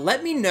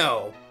 Let me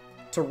know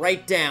to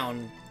write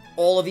down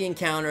all of the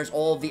encounters,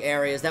 all of the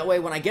areas. That way,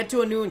 when I get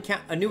to a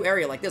new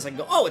area like this, I can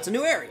go, oh, it's a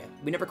new area.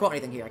 We never caught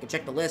anything here. I can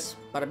check the list.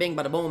 Bada bing,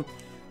 bada boom.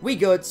 We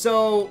good.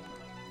 So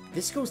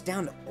this goes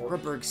down to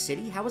Oreburgh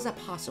City? How is that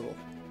possible?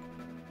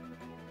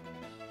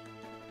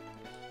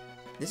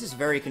 This is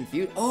very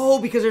confused. Oh,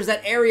 because there's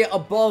that area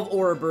above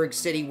Oreburgh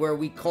City where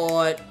we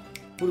caught...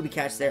 Who did we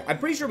catch there? I'm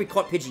pretty sure we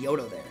caught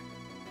Pidgeotto there.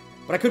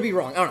 But I could be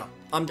wrong. I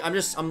don't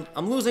know.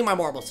 I'm losing my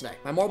marbles today.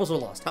 My marbles are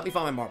lost. Help me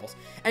find my marbles.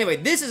 Anyway,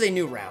 this is a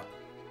new route.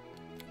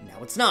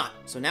 Now it's not.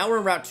 So now we're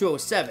in Route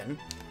 207.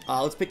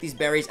 Let's pick these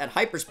berries at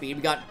hyperspeed.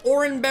 We got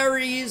orange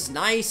berries.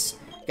 Nice.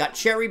 Got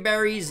cherry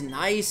berries.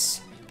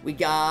 Nice. We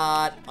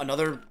got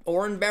another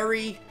orange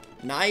berry.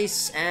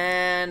 Nice.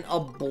 And a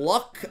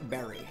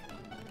bluckberry.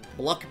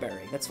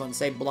 Bluckberry. That's fun to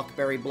say.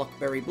 Bluckberry,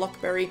 Bluckberry,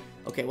 Bluckberry.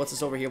 Okay, what's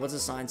this over here? What's the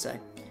sign say?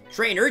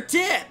 Trainer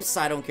tips!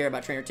 I don't care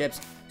about trainer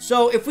tips.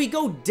 So, if we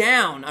go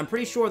down, I'm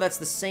pretty sure that's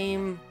the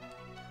same...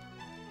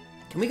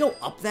 Can we go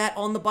up that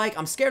on the bike?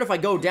 I'm scared if I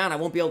go down, I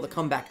won't be able to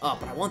come back up,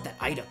 but I want that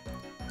item.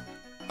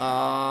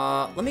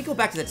 Let me go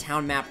back to the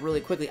town map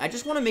really quickly. I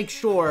just want to make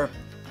sure...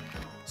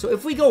 So,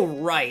 if we go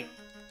right...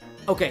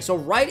 Okay, so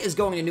right is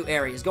going to new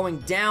areas. Going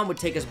down would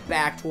take us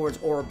back towards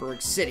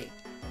Oreburgh City.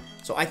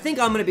 So I think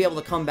I'm going to be able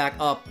to come back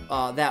up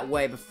that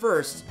way. But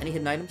first, any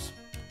hidden items?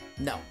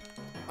 No. All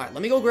right,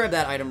 let me go grab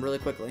that item really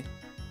quickly. So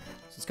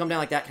let's come down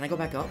like that. Can I go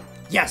back up?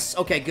 Yes.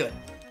 Okay, good.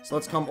 So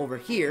let's come over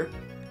here.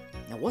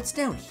 Now, what's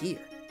down here?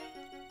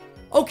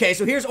 Okay,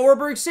 so here's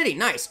Oreburgh City.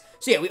 Nice.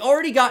 So yeah, we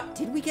already got...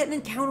 Did we get an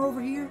encounter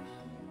over here?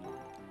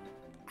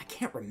 I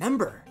can't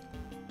remember.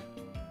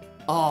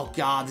 Oh,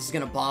 God, this is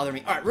going to bother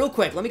me. All right, real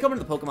quick, let me come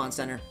into the Pokemon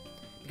Center.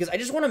 Because I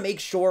just want to make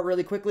sure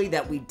really quickly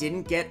that we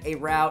didn't get a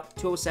Route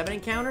 207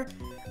 encounter.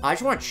 I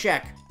just want to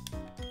check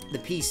the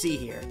PC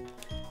here.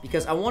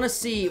 Because I want to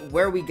see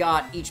where we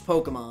got each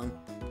Pokemon.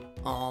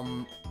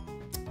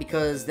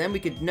 Because then we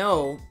could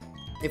know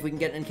if we can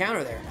get an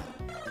encounter there or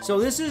not. So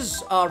this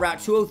is Route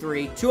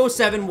 203.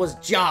 207 was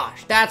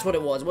Josh. That's what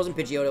it was. It wasn't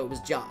Pidgeotto, it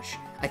was Josh,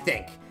 I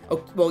think.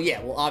 Oh, well,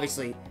 yeah, well,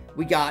 obviously,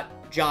 we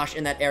got Josh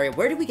in that area.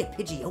 Where did we get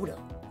Pidgeotto?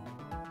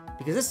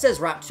 Because this says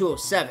Route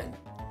 207.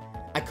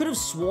 I could have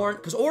sworn,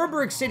 because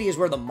Oreburgh City is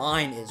where the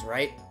mine is,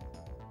 right?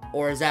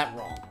 Or is that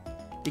wrong?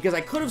 Because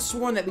I could have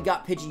sworn that we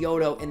got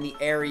Pidgeotto in the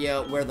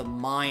area where the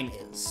mine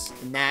is.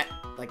 In that,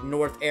 like,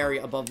 north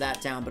area above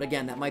that town. But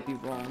again, that might be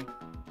wrong.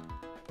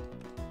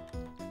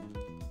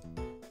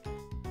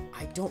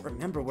 I don't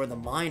remember where the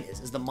mine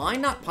is. Is the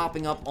mine not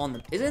popping up on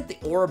the... Isn't it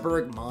the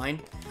Oreburgh mine?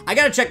 I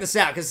gotta check this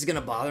out, because this is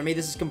gonna bother me.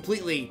 This is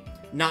completely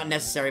not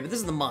necessary, but this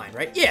is the mine,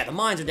 right? Yeah, the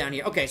mines are down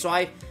here. Okay, so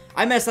I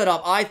messed that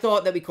up. I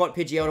thought that we caught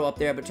Pidgeotto up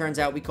there, but turns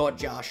out we caught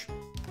Josh.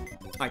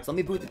 Alright, so let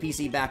me boot the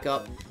PC back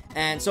up.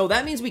 And so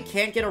that means we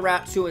can't get a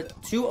Route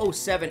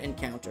 207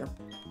 encounter.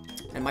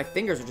 And my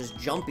fingers are just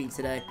jumpy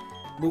today.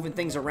 Moving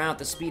things around at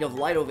the speed of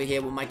light over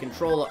here with my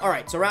controller.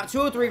 Alright, so Route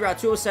 203, Route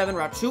 207,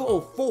 Route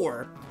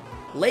 204.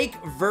 Lake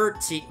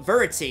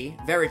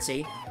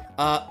Verity.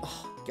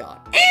 Oh, God.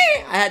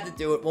 I had to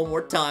do it one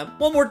more time.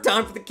 One more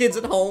time for the kids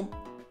at home.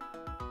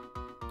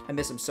 I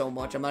miss him so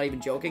much. I'm not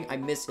even joking. I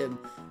miss him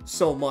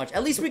so much.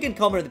 At least we can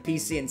come into the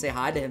PC and say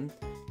hi to him,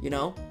 you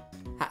know?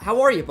 How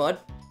are you, bud?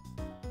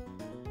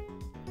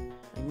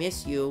 I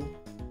miss you.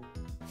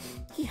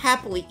 He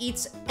happily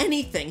eats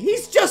anything.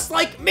 He's just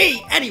like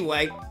me!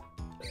 Anyway.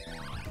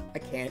 I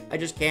can't. I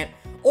just can't.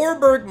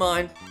 Oreburgh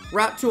Mine.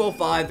 Route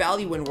 205.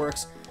 Valley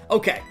Windworks.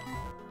 Okay.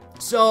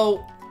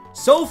 So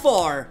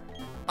far,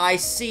 I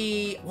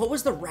see... What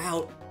was the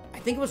route? I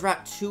think it was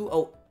Route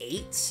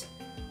 208.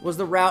 Was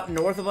the route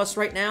north of us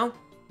right now?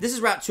 This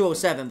is Route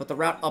 207, but the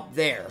route up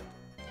there.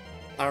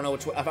 I don't know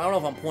which way. I don't know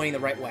if I'm pointing the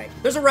right way.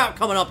 There's a route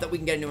coming up that we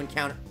can get a new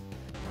encounter.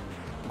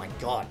 Oh my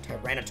God,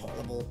 Tyranitar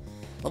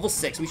level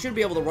 6. We should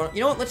be able to run.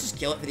 You know what? Let's just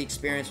kill it for the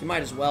experience. We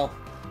might as well.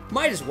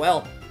 Might as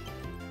well.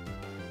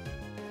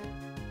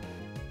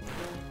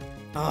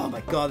 Oh my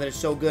God, that is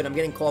so good. I'm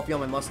getting coffee on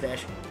my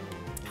mustache.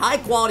 High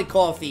quality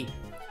coffee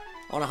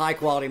on a high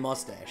quality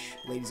mustache,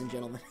 ladies and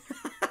gentlemen.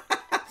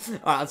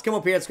 Alright, let's come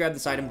up here. Let's grab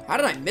this item. How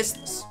did I miss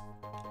this?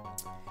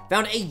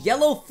 Found a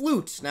yellow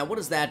flute. Now, what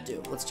does that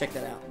do? Let's check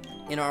that out.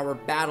 In our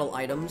battle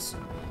items.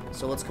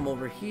 So, let's come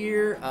over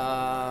here.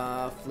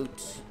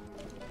 Flute.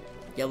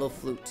 Yellow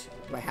flute.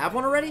 Do I have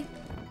one already?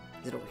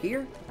 Is it over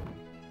here?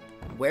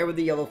 Where would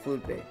the yellow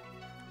flute be?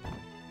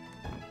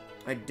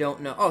 I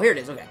don't know. Oh, here it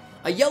is. Okay.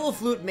 A yellow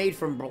flute made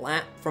from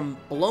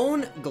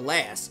blown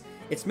glass.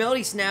 Its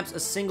melody snaps a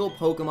single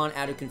Pokemon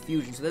out of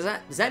confusion. So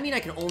does that mean I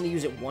can only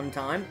use it one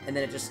time and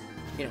then it just,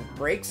 you know,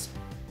 breaks?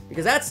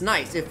 Because that's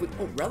nice. If we...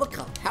 Oh,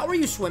 Relicanth. How are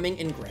you swimming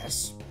in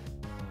grass?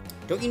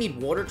 Don't you need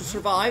water to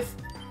survive?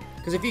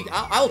 Because if you...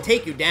 I'll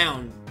take you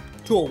down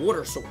to a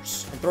water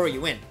source and throw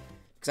you in.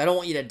 Because I don't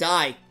want you to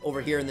die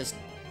over here in this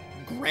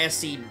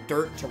grassy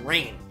dirt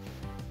terrain.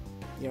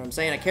 You know what I'm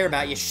saying? I care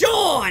about you.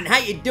 Sean! How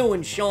you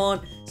doing, Sean?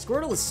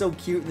 Squirtle is so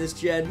cute in this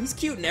gen. He's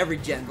cute in every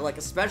gen, but like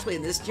especially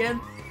in this gen,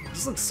 he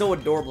just looks so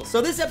adorable.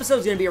 So this episode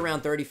is going to be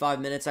around 35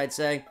 minutes, I'd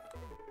say.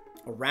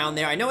 Around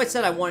there. I know I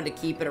said I wanted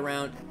to keep it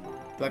around...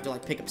 Do I have to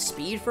like pick up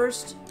speed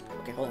first?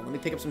 Okay, hold on. Let me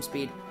pick up some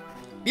speed.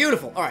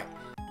 Beautiful. All right.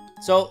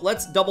 So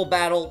let's double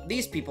battle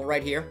these people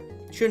right here.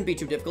 Shouldn't be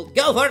too difficult.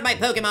 Go for it, my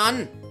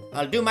Pokemon!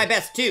 I'll do my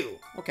best too.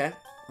 Okay.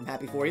 I'm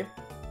happy for you.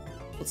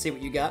 Let's see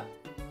what you got.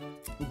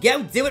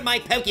 Go do it, my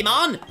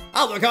Pokemon!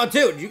 I'll work on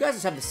too. Did you guys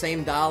just have the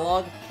same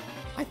dialogue?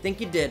 I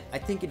think you did. I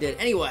think you did.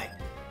 Anyway,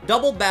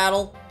 double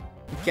battle.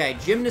 Okay,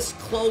 Gymnast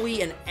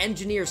Chloe and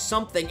Engineer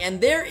something.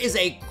 And there is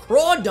a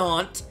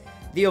Crawdaunt,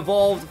 the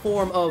evolved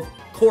form of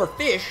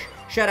Corphish.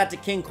 Shout out to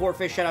King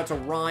Corphish. Shout out to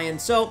Ryan.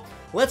 So,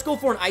 let's go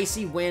for an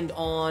Icy Wind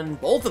on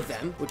both of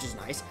them, which is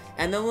nice.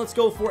 And then let's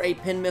go for a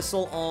Pin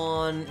Missile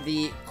on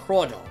the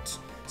Crawdaunt.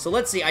 So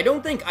let's see. I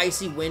don't think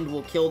Icy Wind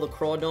will kill the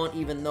Crawdaunt,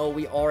 even though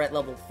we are at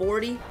level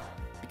 40.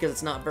 Because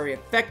it's not very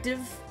effective.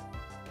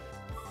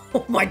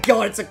 Oh my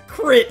god, it's a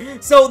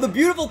crit! So the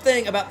beautiful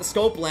thing about the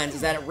scope lens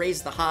is that it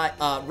raises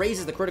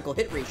the critical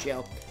hit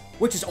ratio,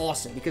 which is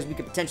awesome because we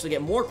could potentially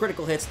get more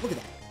critical hits. Look at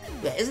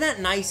that. Yeah, isn't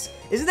that nice?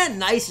 Isn't that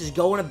nice? Just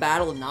go in a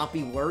battle and not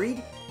be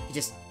worried. You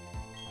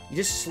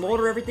just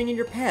slaughter everything in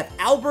your path.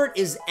 Albert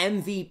is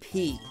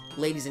MVP,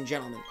 ladies and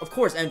gentlemen. Of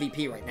course,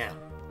 MVP right now.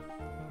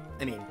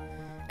 I mean,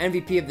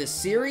 MVP of this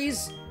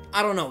series?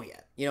 I don't know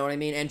yet. You know what I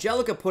mean?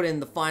 Angelica put in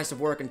the finest of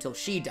work until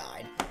she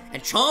died.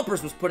 And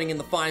Chompers was putting in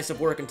the finest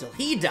of work until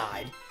he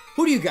died.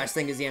 Who do you guys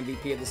think is the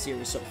MVP of the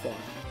series so far?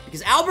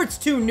 Because Albert's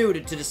too new to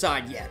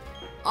decide yet.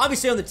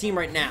 Obviously on the team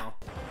right now,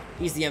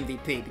 he's the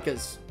MVP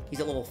because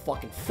he's at level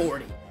fucking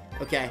 40.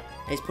 Okay?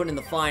 And he's putting in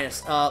the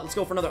finest. Let's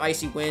go for another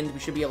Icy Wind. We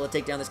should be able to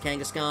take down this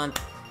Kangaskhan.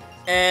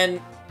 And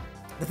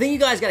the thing you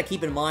guys got to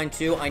keep in mind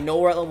too, I know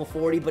we're at level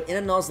 40, but in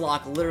a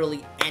Nuzlocke,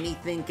 literally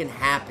anything can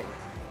happen.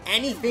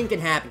 Anything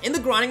can happen. In the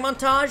grinding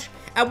montage,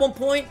 at one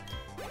point,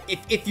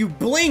 if you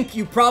blink,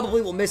 you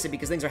probably will miss it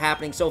because things are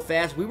happening so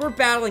fast. We were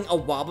battling a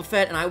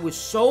Wobbuffet, and I was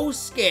so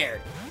scared.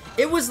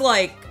 It was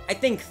like, I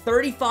think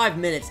 35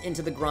 minutes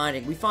into the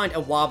grinding, we find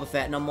a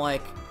Wobbuffet, and I'm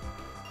like,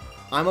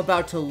 I'm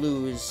about to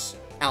lose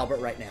Albert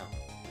right now.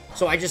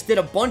 So I just did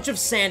a bunch of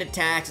sand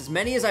attacks, as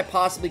many as I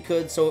possibly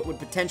could, so it would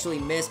potentially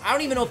miss. I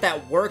don't even know if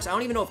that works. I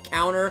don't even know if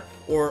counter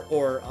or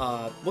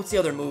what's the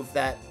other move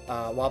that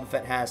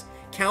Wobbuffet has?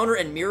 Counter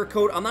and Mirror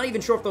Coat. I'm not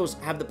even sure if those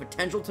have the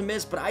potential to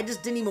miss, but I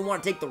just didn't even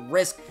want to take the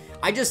risk.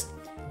 I just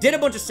did a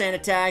bunch of sand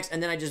attacks,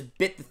 and then I just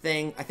bit the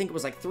thing. I think it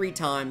was like 3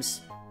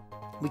 times.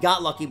 We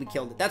got lucky, we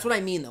killed it. That's what I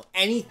mean, though.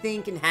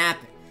 Anything can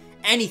happen.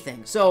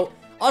 Anything. So,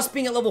 us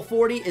being at level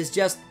 40 is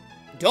just...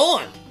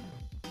 Dawn!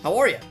 How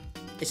are you?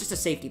 It's just a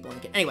safety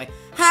blanket. Anyway,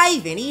 hi,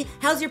 Vinny.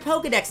 How's your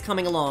Pokedex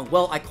coming along?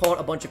 Well, I caught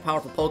a bunch of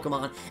powerful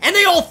Pokemon, and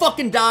they all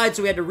fucking died,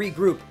 so we had to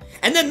regroup.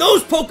 And then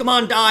those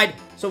Pokemon died,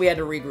 so we had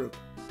to regroup.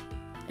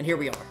 And here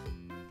we are.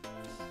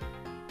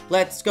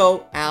 Let's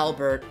go,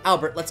 Albert.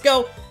 Albert, let's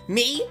go.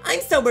 Me?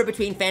 I'm somewhere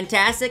between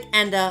fantastic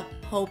and,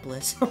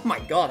 hopeless. Oh my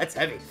god, that's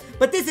heavy.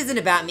 But this isn't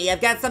about me. I've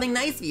got something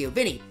nice for you.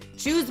 Vinny,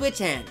 choose which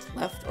hand.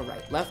 Left or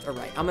right? Left or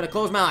right? I'm gonna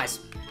close my eyes.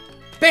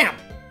 Bam!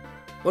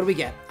 What do we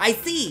get? I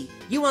see.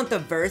 You want the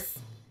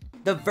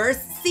Verse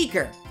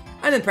Seeker.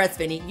 I'm impressed,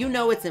 Vinny. You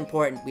know it's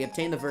important. We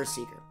obtain the Verse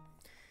Seeker.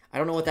 I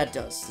don't know what that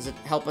does. Does it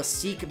help us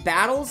seek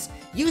battles?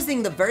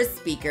 Using the Verse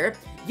Speaker,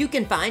 you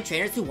can find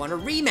trainers who want to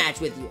rematch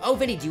with you. Oh,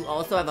 Vinny, do you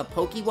also have a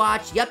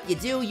Pokewatch? Yep, you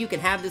do. You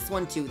can have this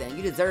one too then.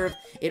 You deserve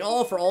it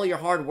all for all your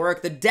hard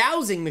work. The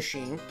Dowsing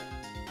Machine,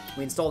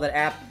 we installed that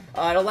app.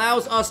 It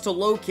allows us to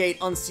locate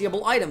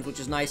unseeable items, which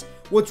is nice.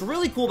 What's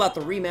really cool about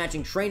the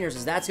rematching trainers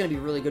is that's going to be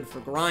really good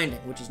for grinding,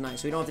 which is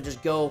nice. So we don't have to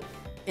just go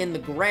in the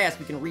grass.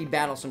 We can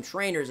rebattle some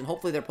trainers, and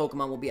hopefully their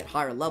Pokemon will be at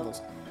higher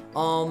levels.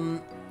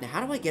 Now,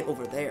 how do I get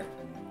over there?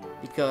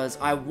 Because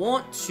I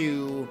want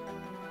to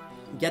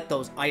get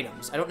those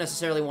items. I don't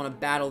necessarily want to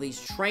battle these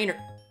trainers.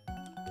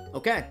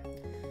 Okay.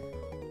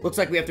 Looks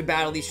like we have to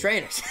battle these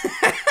trainers.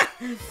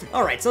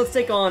 Alright, so let's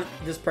take on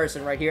this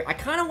person right here. I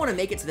kind of want to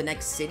make it to the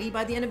next city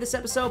by the end of this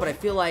episode, but I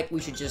feel like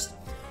we should just...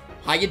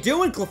 How you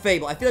doing,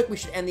 Clefable? I feel like we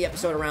should end the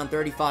episode around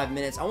 35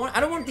 minutes. I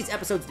don't want these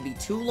episodes to be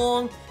too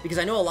long, because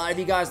I know a lot of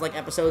you guys like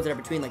episodes that are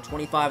between like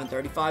 25 and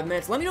 35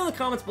 minutes. Let me know in the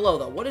comments below,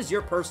 though. What is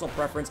your personal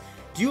preference?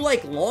 Do you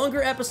like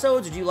longer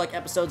episodes, or do you like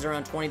episodes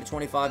around 20 to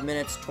 25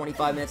 minutes,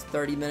 25 minutes,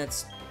 30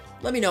 minutes?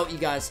 Let me know what you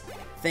guys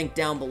think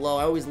down below.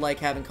 I always like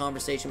having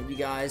conversation with you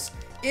guys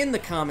in the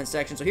comment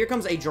section. So here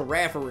comes a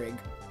Giraffe Rig.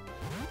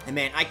 And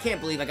man, I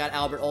can't believe I got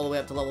Albert all the way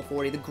up to level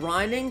 40. The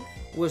grinding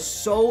was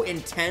so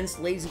intense,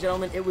 ladies and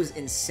gentlemen. It was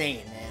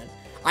insane, man.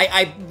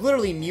 I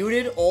literally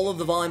muted all of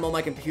the volume on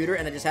my computer,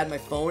 and I just had my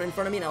phone in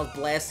front of me, and I was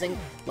blasting,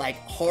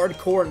 like,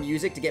 hardcore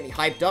music to get me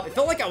hyped up. It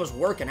felt like I was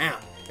working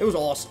out. It was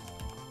awesome.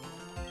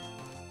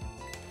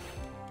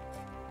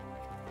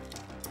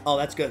 Oh,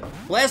 that's good.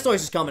 Blastoise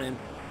is coming in.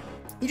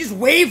 He just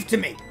waved to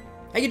me.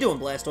 How you doing,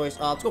 Blastoise?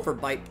 Let's go for a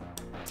bite.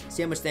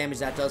 See how much damage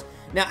that does.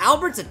 Now,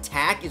 Albert's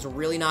attack is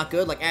really not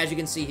good, like, as you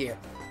can see here.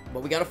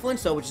 But we got a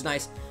flinch, though, which is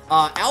nice.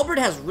 Albert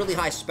has really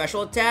high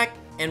special attack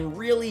and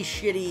really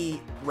shitty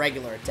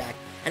regular attack.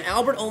 And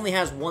Albert only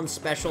has one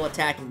special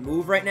attacking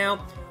move right now.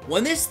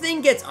 When this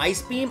thing gets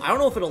Ice Beam, I don't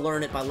know if it'll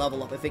learn it by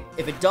level up. If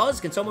it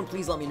does, can someone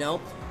please let me know?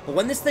 But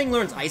when this thing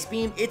learns Ice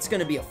Beam, it's going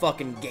to be a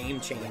fucking game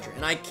changer.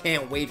 And I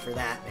can't wait for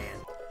that, man.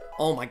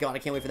 Oh my god, I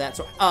can't wait for that.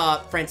 So,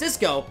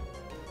 Francisco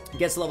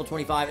gets to level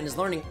 25 and is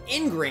learning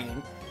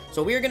Ingrain.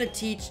 So we are going to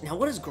teach... Now,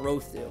 what does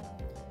Growth do?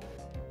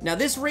 Now,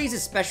 this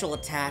raises special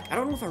attack. I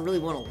don't know if I really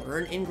want to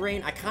learn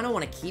Ingrain. I kind of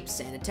want to keep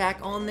Sand Attack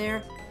on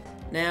there.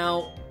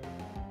 Now...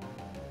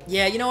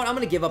 Yeah, you know what? I'm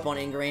going to give up on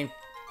Ingrain.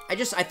 I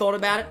thought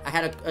about it. I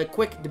had a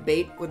quick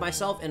debate with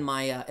myself in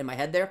my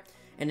head there.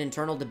 An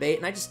internal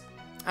debate. And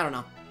I don't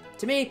know.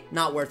 To me,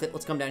 not worth it.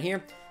 Let's come down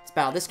here. Let's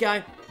battle this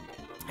guy.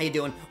 How you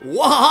doing?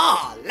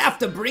 Waha!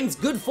 Laughter brings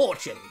good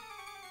fortune.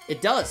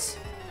 It does.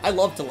 I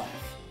love to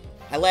laugh.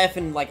 I laugh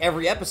in, like,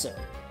 every episode.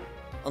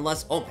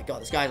 Unless... Oh my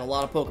god, this guy has a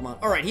lot of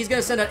Pokemon. Alright, he's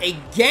going to send out a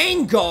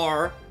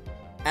Gengar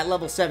at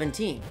level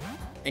 17.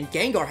 And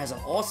Gengar has an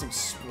awesome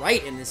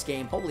sprite in this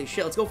game. Holy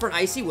shit. Let's go for an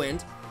Icy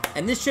Wind.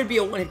 And this should be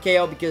a one-hit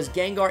KO because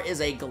Gengar is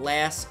a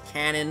glass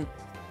cannon.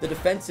 The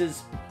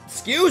defenses,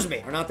 excuse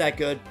me, are not that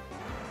good.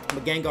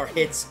 But Gengar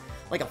hits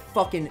like a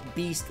fucking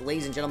beast,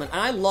 ladies and gentlemen. And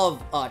I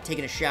love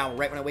taking a shower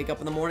right when I wake up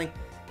in the morning.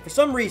 For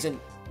some reason,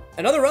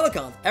 another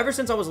Relicanth. Ever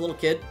since I was a little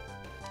kid,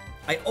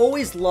 I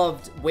always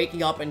loved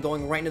waking up and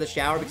going right into the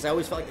shower because I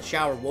always felt like the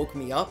shower woke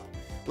me up.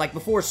 Like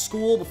before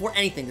school, before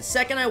anything. The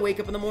second I wake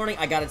up in the morning,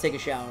 I gotta take a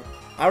shower.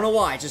 I don't know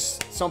why. It's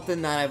just something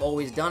that I've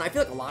always done. I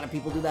feel like a lot of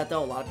people do that,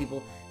 though. A lot of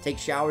people take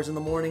showers in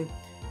the morning.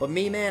 But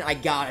me, man, I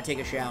gotta take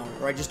a shower.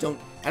 Or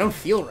I don't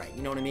feel right.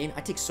 You know what I mean?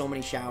 I take so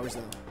many showers,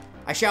 though.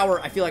 I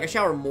feel like I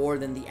shower more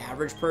than the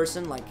average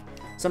person. Like,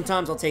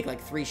 sometimes I'll take,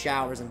 like, 3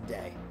 showers in a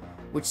day.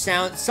 Which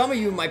some of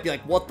you might be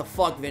like, what the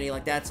fuck, Vinny?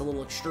 Like, that's a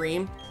little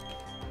extreme.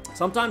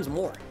 Sometimes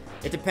more.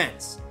 It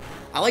depends.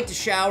 I like to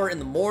shower in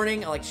the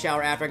morning. I like to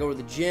shower after I go to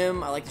the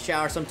gym. I like to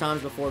shower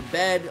sometimes before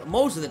bed.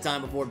 Most of the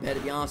time before bed,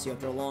 to be honest with you,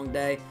 after a long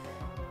day.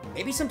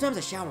 Maybe sometimes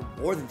I shower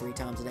more than 3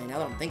 times a day, now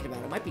that I'm thinking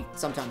about it. It might be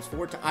sometimes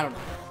 4 times. I don't know.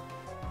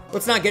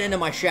 Let's not get into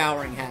my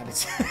showering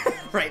habits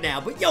right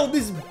now. But, yo,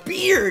 this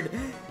beard.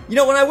 You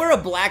know, when I wear a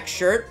black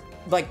shirt,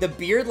 like, the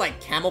beard, like,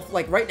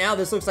 like, right now,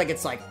 this looks like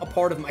it's, like, a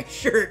part of my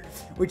shirt,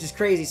 which is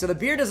crazy. So the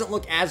beard doesn't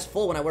look as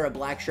full when I wear a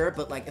black shirt,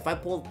 but, like, if I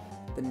pull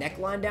the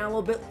neckline down a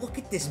little bit, look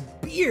at this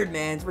beard,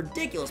 man. It's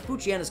ridiculous.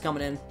 Poochyana's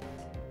coming in.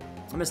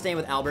 I'm gonna stay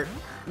with Albert.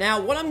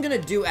 Now, what I'm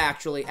gonna do,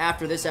 actually,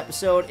 after this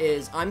episode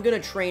is I'm gonna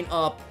train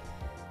up,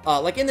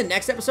 like in the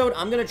next episode,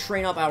 I'm gonna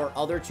train up our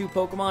other 2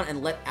 Pokemon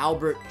and let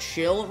Albert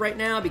chill right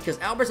now, because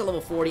Albert's at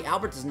level 40.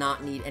 Albert does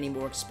not need any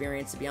more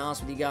experience, to be honest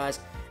with you guys,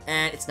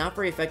 and it's not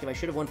very effective. I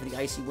should have went for the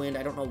Icy Wind.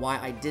 I don't know why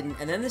I didn't.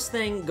 And then this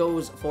thing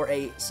goes for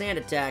a Sand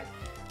Attack,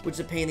 which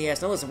is a pain in the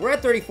ass. Now, listen, we're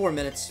at 34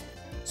 minutes.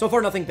 So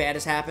far, nothing bad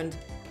has happened.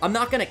 I'm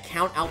not going to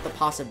count out the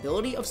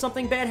possibility of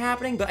something bad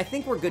happening, but I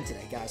think we're good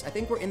today, guys. I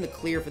think we're in the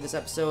clear for this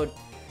episode.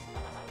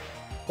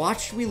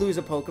 Watch we lose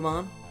a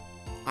Pokemon.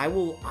 I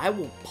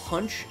will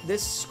punch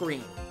this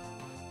screen.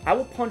 I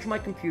will punch my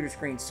computer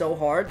screen so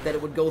hard that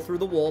it would go through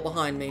the wall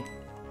behind me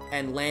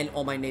and land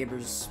on my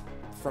neighbor's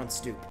front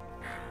stoop.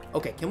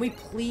 Okay, can we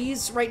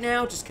please, right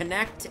now, just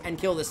connect and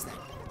kill this thing?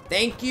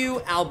 Thank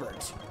you,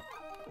 Albert.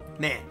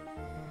 Man.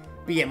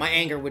 But yeah, my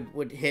anger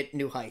would hit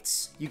new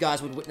heights. You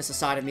guys would witness a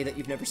side of me that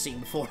you've never seen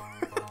before.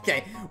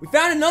 Okay, we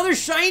found another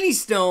shiny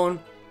stone,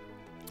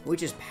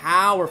 which is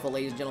powerful,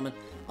 ladies and gentlemen.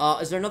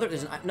 There's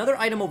another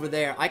item over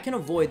there. I can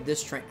avoid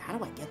this train. How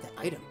do I get that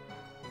item?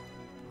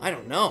 I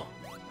don't know.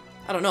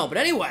 But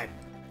anyway,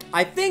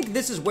 I think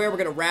this is where we're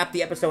going to wrap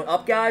the episode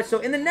up, guys. So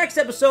in the next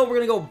episode, we're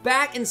going to go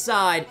back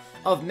inside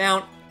of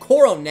Mount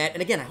Coronet,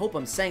 and again, I hope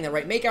I'm saying that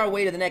right, make our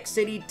way to the next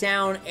city,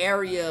 town,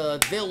 area,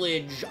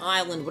 village,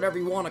 island, whatever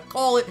you want to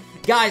call it.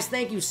 Guys,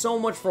 thank you so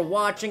much for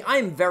watching. I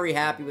am very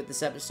happy with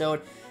this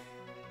episode.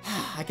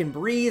 I can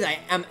breathe. I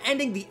am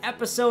ending the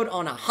episode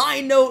on a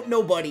high note.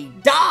 Nobody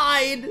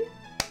died.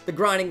 The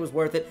grinding was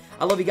worth it.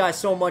 I love you guys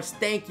so much.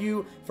 Thank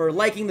you for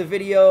liking the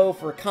video,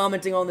 for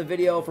commenting on the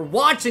video, for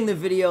watching the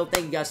video.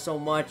 Thank you guys so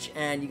much,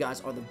 and you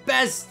guys are the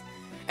best.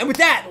 And with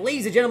that,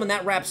 ladies and gentlemen,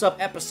 that wraps up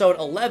episode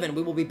 11.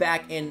 We will be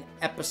back in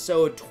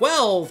episode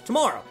 12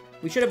 tomorrow.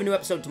 We should have a new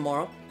episode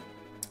tomorrow.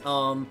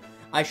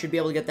 I should be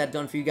able to get that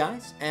done for you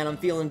guys. And I'm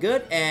feeling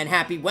good. And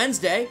happy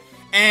Wednesday.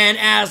 And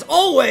as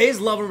always,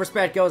 love and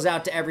respect goes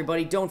out to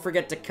everybody. Don't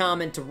forget to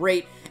comment, to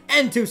rate,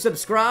 and to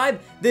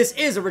subscribe. This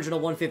is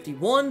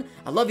Original151.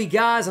 I love you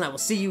guys, and I will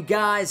see you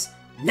guys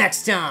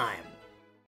next time.